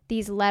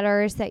these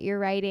letters that you're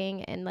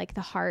writing and like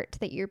the heart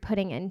that you're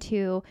putting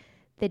into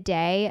the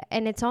day.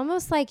 And it's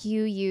almost like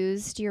you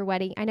used your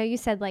wedding. I know you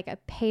said like a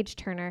page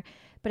turner,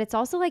 but it's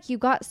also like you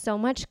got so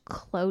much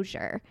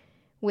closure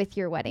with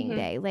your wedding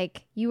day.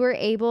 Like you were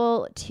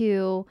able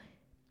to,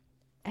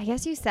 I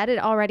guess you said it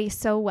already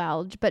so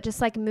well, but just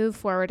like move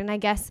forward. And I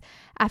guess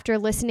after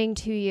listening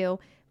to you,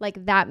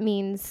 like that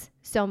means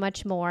so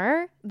much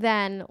more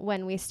than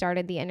when we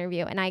started the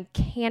interview. And I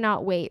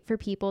cannot wait for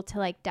people to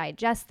like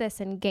digest this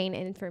and gain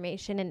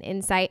information and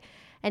insight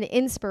and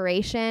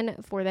inspiration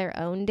for their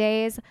own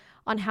days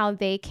on how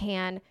they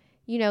can,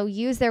 you know,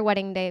 use their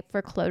wedding day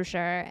for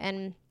closure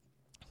and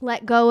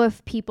let go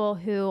of people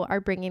who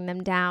are bringing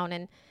them down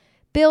and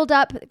build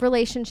up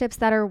relationships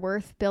that are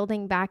worth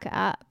building back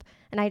up.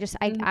 And I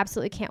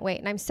absolutely can't wait.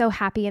 And I'm so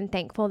happy and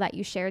thankful that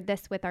you shared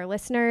this with our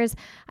listeners.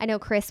 I know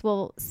Chris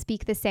will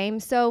speak the same.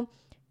 So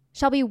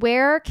Shelby,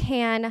 where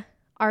can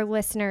our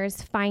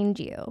listeners find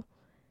you?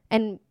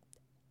 And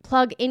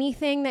plug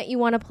anything that you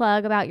want to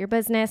plug about your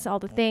business, all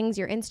the things,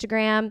 your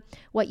Instagram,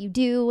 what you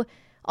do.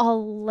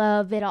 I'll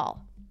love it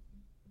all.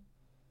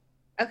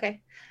 Okay.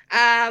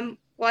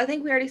 Well, I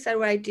think we already said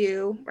what I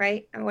do,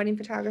 right? I'm a wedding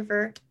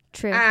photographer.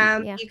 True.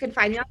 You can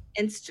find me on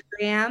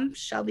Instagram,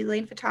 Shelby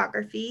Laine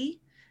Photography,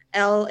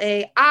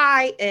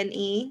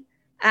 Laine.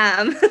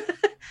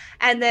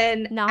 And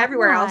then Not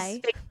everywhere why. else,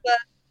 Facebook,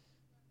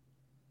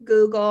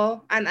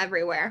 Google, I'm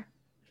everywhere.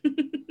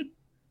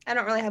 I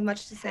don't really have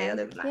much to say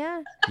other than that.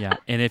 Yeah. Yeah.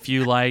 And if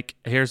you like,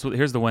 here's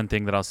the one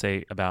thing that I'll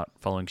say about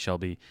following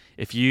Shelby.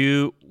 If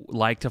you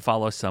like to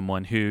follow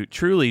someone who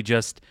truly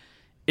just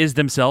is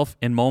themselves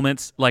in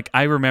moments, like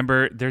I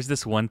remember there's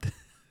this one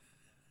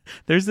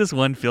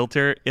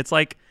filter. It's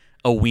like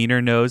a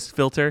wiener nose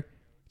filter.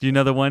 Do you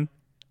know the one?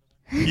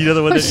 You know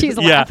the one that she's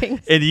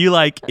laughing. And you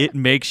like, it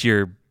makes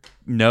your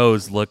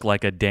nose look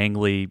like a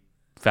dangly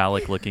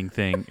phallic looking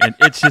thing. And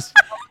it's just,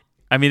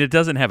 I mean, it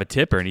doesn't have a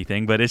tip or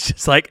anything, but it's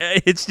just like,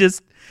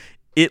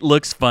 it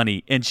looks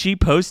funny. And she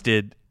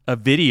posted a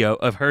video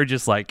of her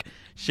just like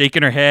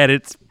shaking her head.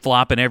 It's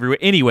flopping everywhere.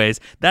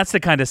 Anyways, that's the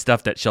kind of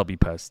stuff that Shelby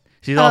posts.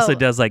 She also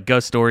does like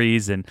ghost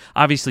stories and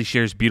obviously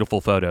shares beautiful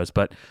photos,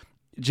 but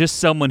just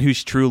someone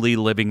who's truly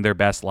living their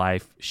best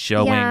life,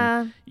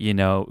 showing, you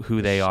know,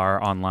 who they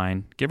are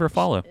online. Give her a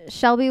follow.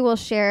 Shelby will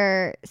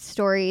share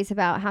stories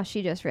about how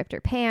she just ripped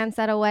her pants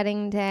at a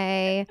wedding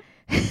day.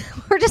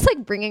 We're just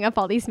like bringing up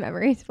all these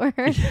memories for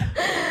her.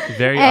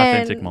 Very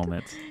authentic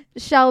moments.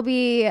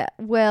 Shelby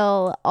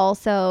will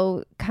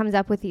also comes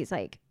up with these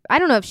like, I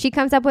don't know if she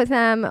comes up with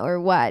them or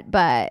what,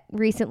 but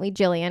recently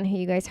Jillian, who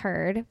you guys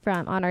heard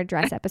from on our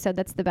dress episode,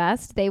 that's the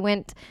best. They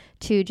went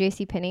to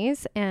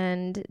JCPenney's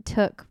and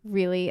took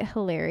really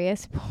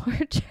hilarious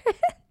portraits.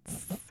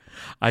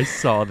 I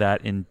saw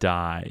that and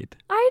died.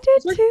 I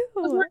did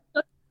too.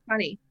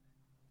 Funny.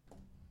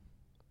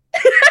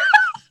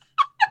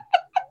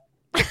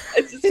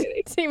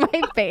 See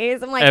my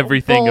face? I'm like,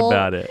 everything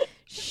about it.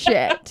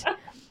 Shit.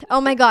 Oh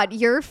my God,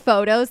 your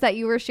photos that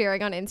you were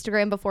sharing on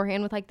Instagram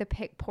beforehand with like the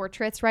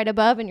portraits right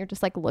above and you're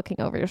just like looking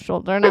over your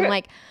shoulder and I'm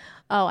like,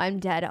 oh, I'm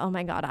dead. Oh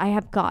my God, I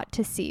have got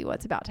to see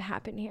what's about to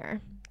happen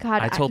here.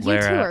 God, you two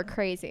are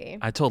crazy.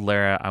 I told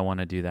Lara I want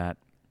to do that.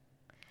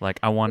 Like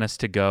I want us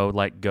to go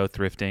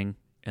thrifting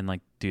and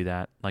like do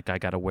that. Like I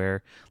got to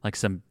wear like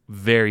some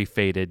very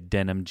faded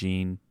denim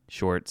jean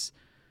shorts,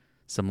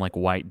 some like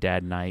white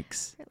dad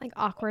Nikes. Like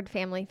awkward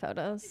family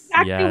photos.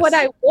 Exactly what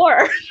I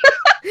wore.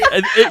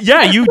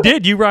 Yeah, you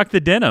did. You rocked the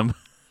denim.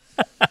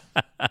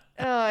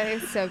 Oh,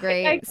 it's so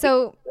great.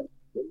 So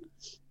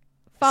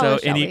follow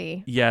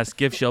Shelby. Yes,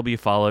 give Shelby a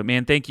follow.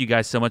 Man, thank you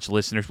guys so much,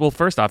 listeners. Well,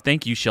 first off,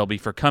 thank you, Shelby,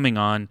 for coming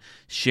on,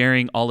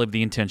 sharing all of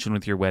the intention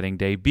with your wedding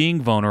day,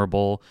 being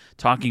vulnerable,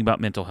 talking about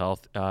mental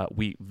health.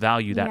 We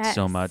value that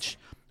so much.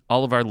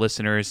 All of our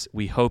listeners,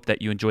 we hope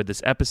that you enjoyed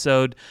this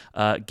episode.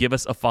 Give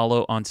us a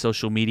follow on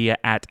social media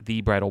at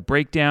The Bridal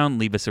Breakdown.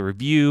 Leave us a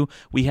review.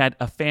 We had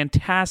a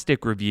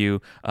fantastic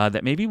review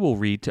that maybe we'll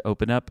read to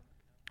open up.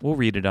 We'll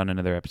read it on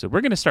another episode.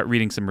 We're going to start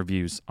reading some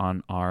reviews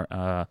on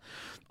our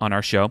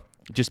show,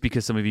 just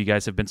because some of you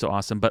guys have been so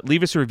awesome. But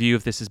leave us a review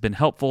if this has been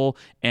helpful.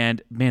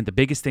 And man, the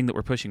biggest thing that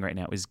we're pushing right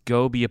now is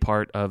go be a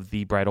part of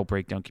the Bridal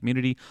Breakdown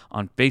community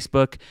on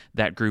Facebook.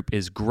 That group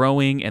is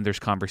growing and there's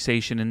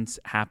conversations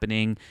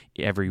happening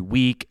every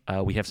week.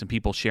 We have some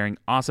people sharing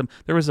awesome.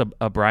 There was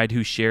a bride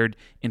who shared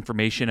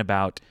information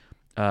about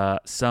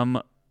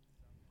some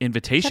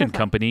invitation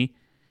company,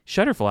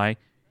 Shutterfly.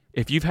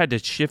 If you've had to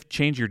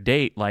change your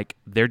date, like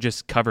they're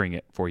just covering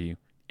it for you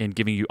and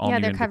giving you all new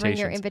invitations. Yeah, they're covering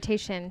your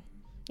invitation.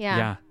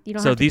 Yeah. You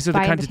don't so have to these are the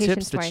buy kind of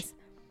invitations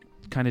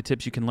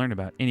tips you can learn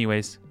about.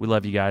 Anyways, we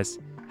love you guys.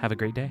 Have a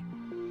great day.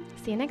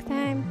 See you next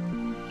time.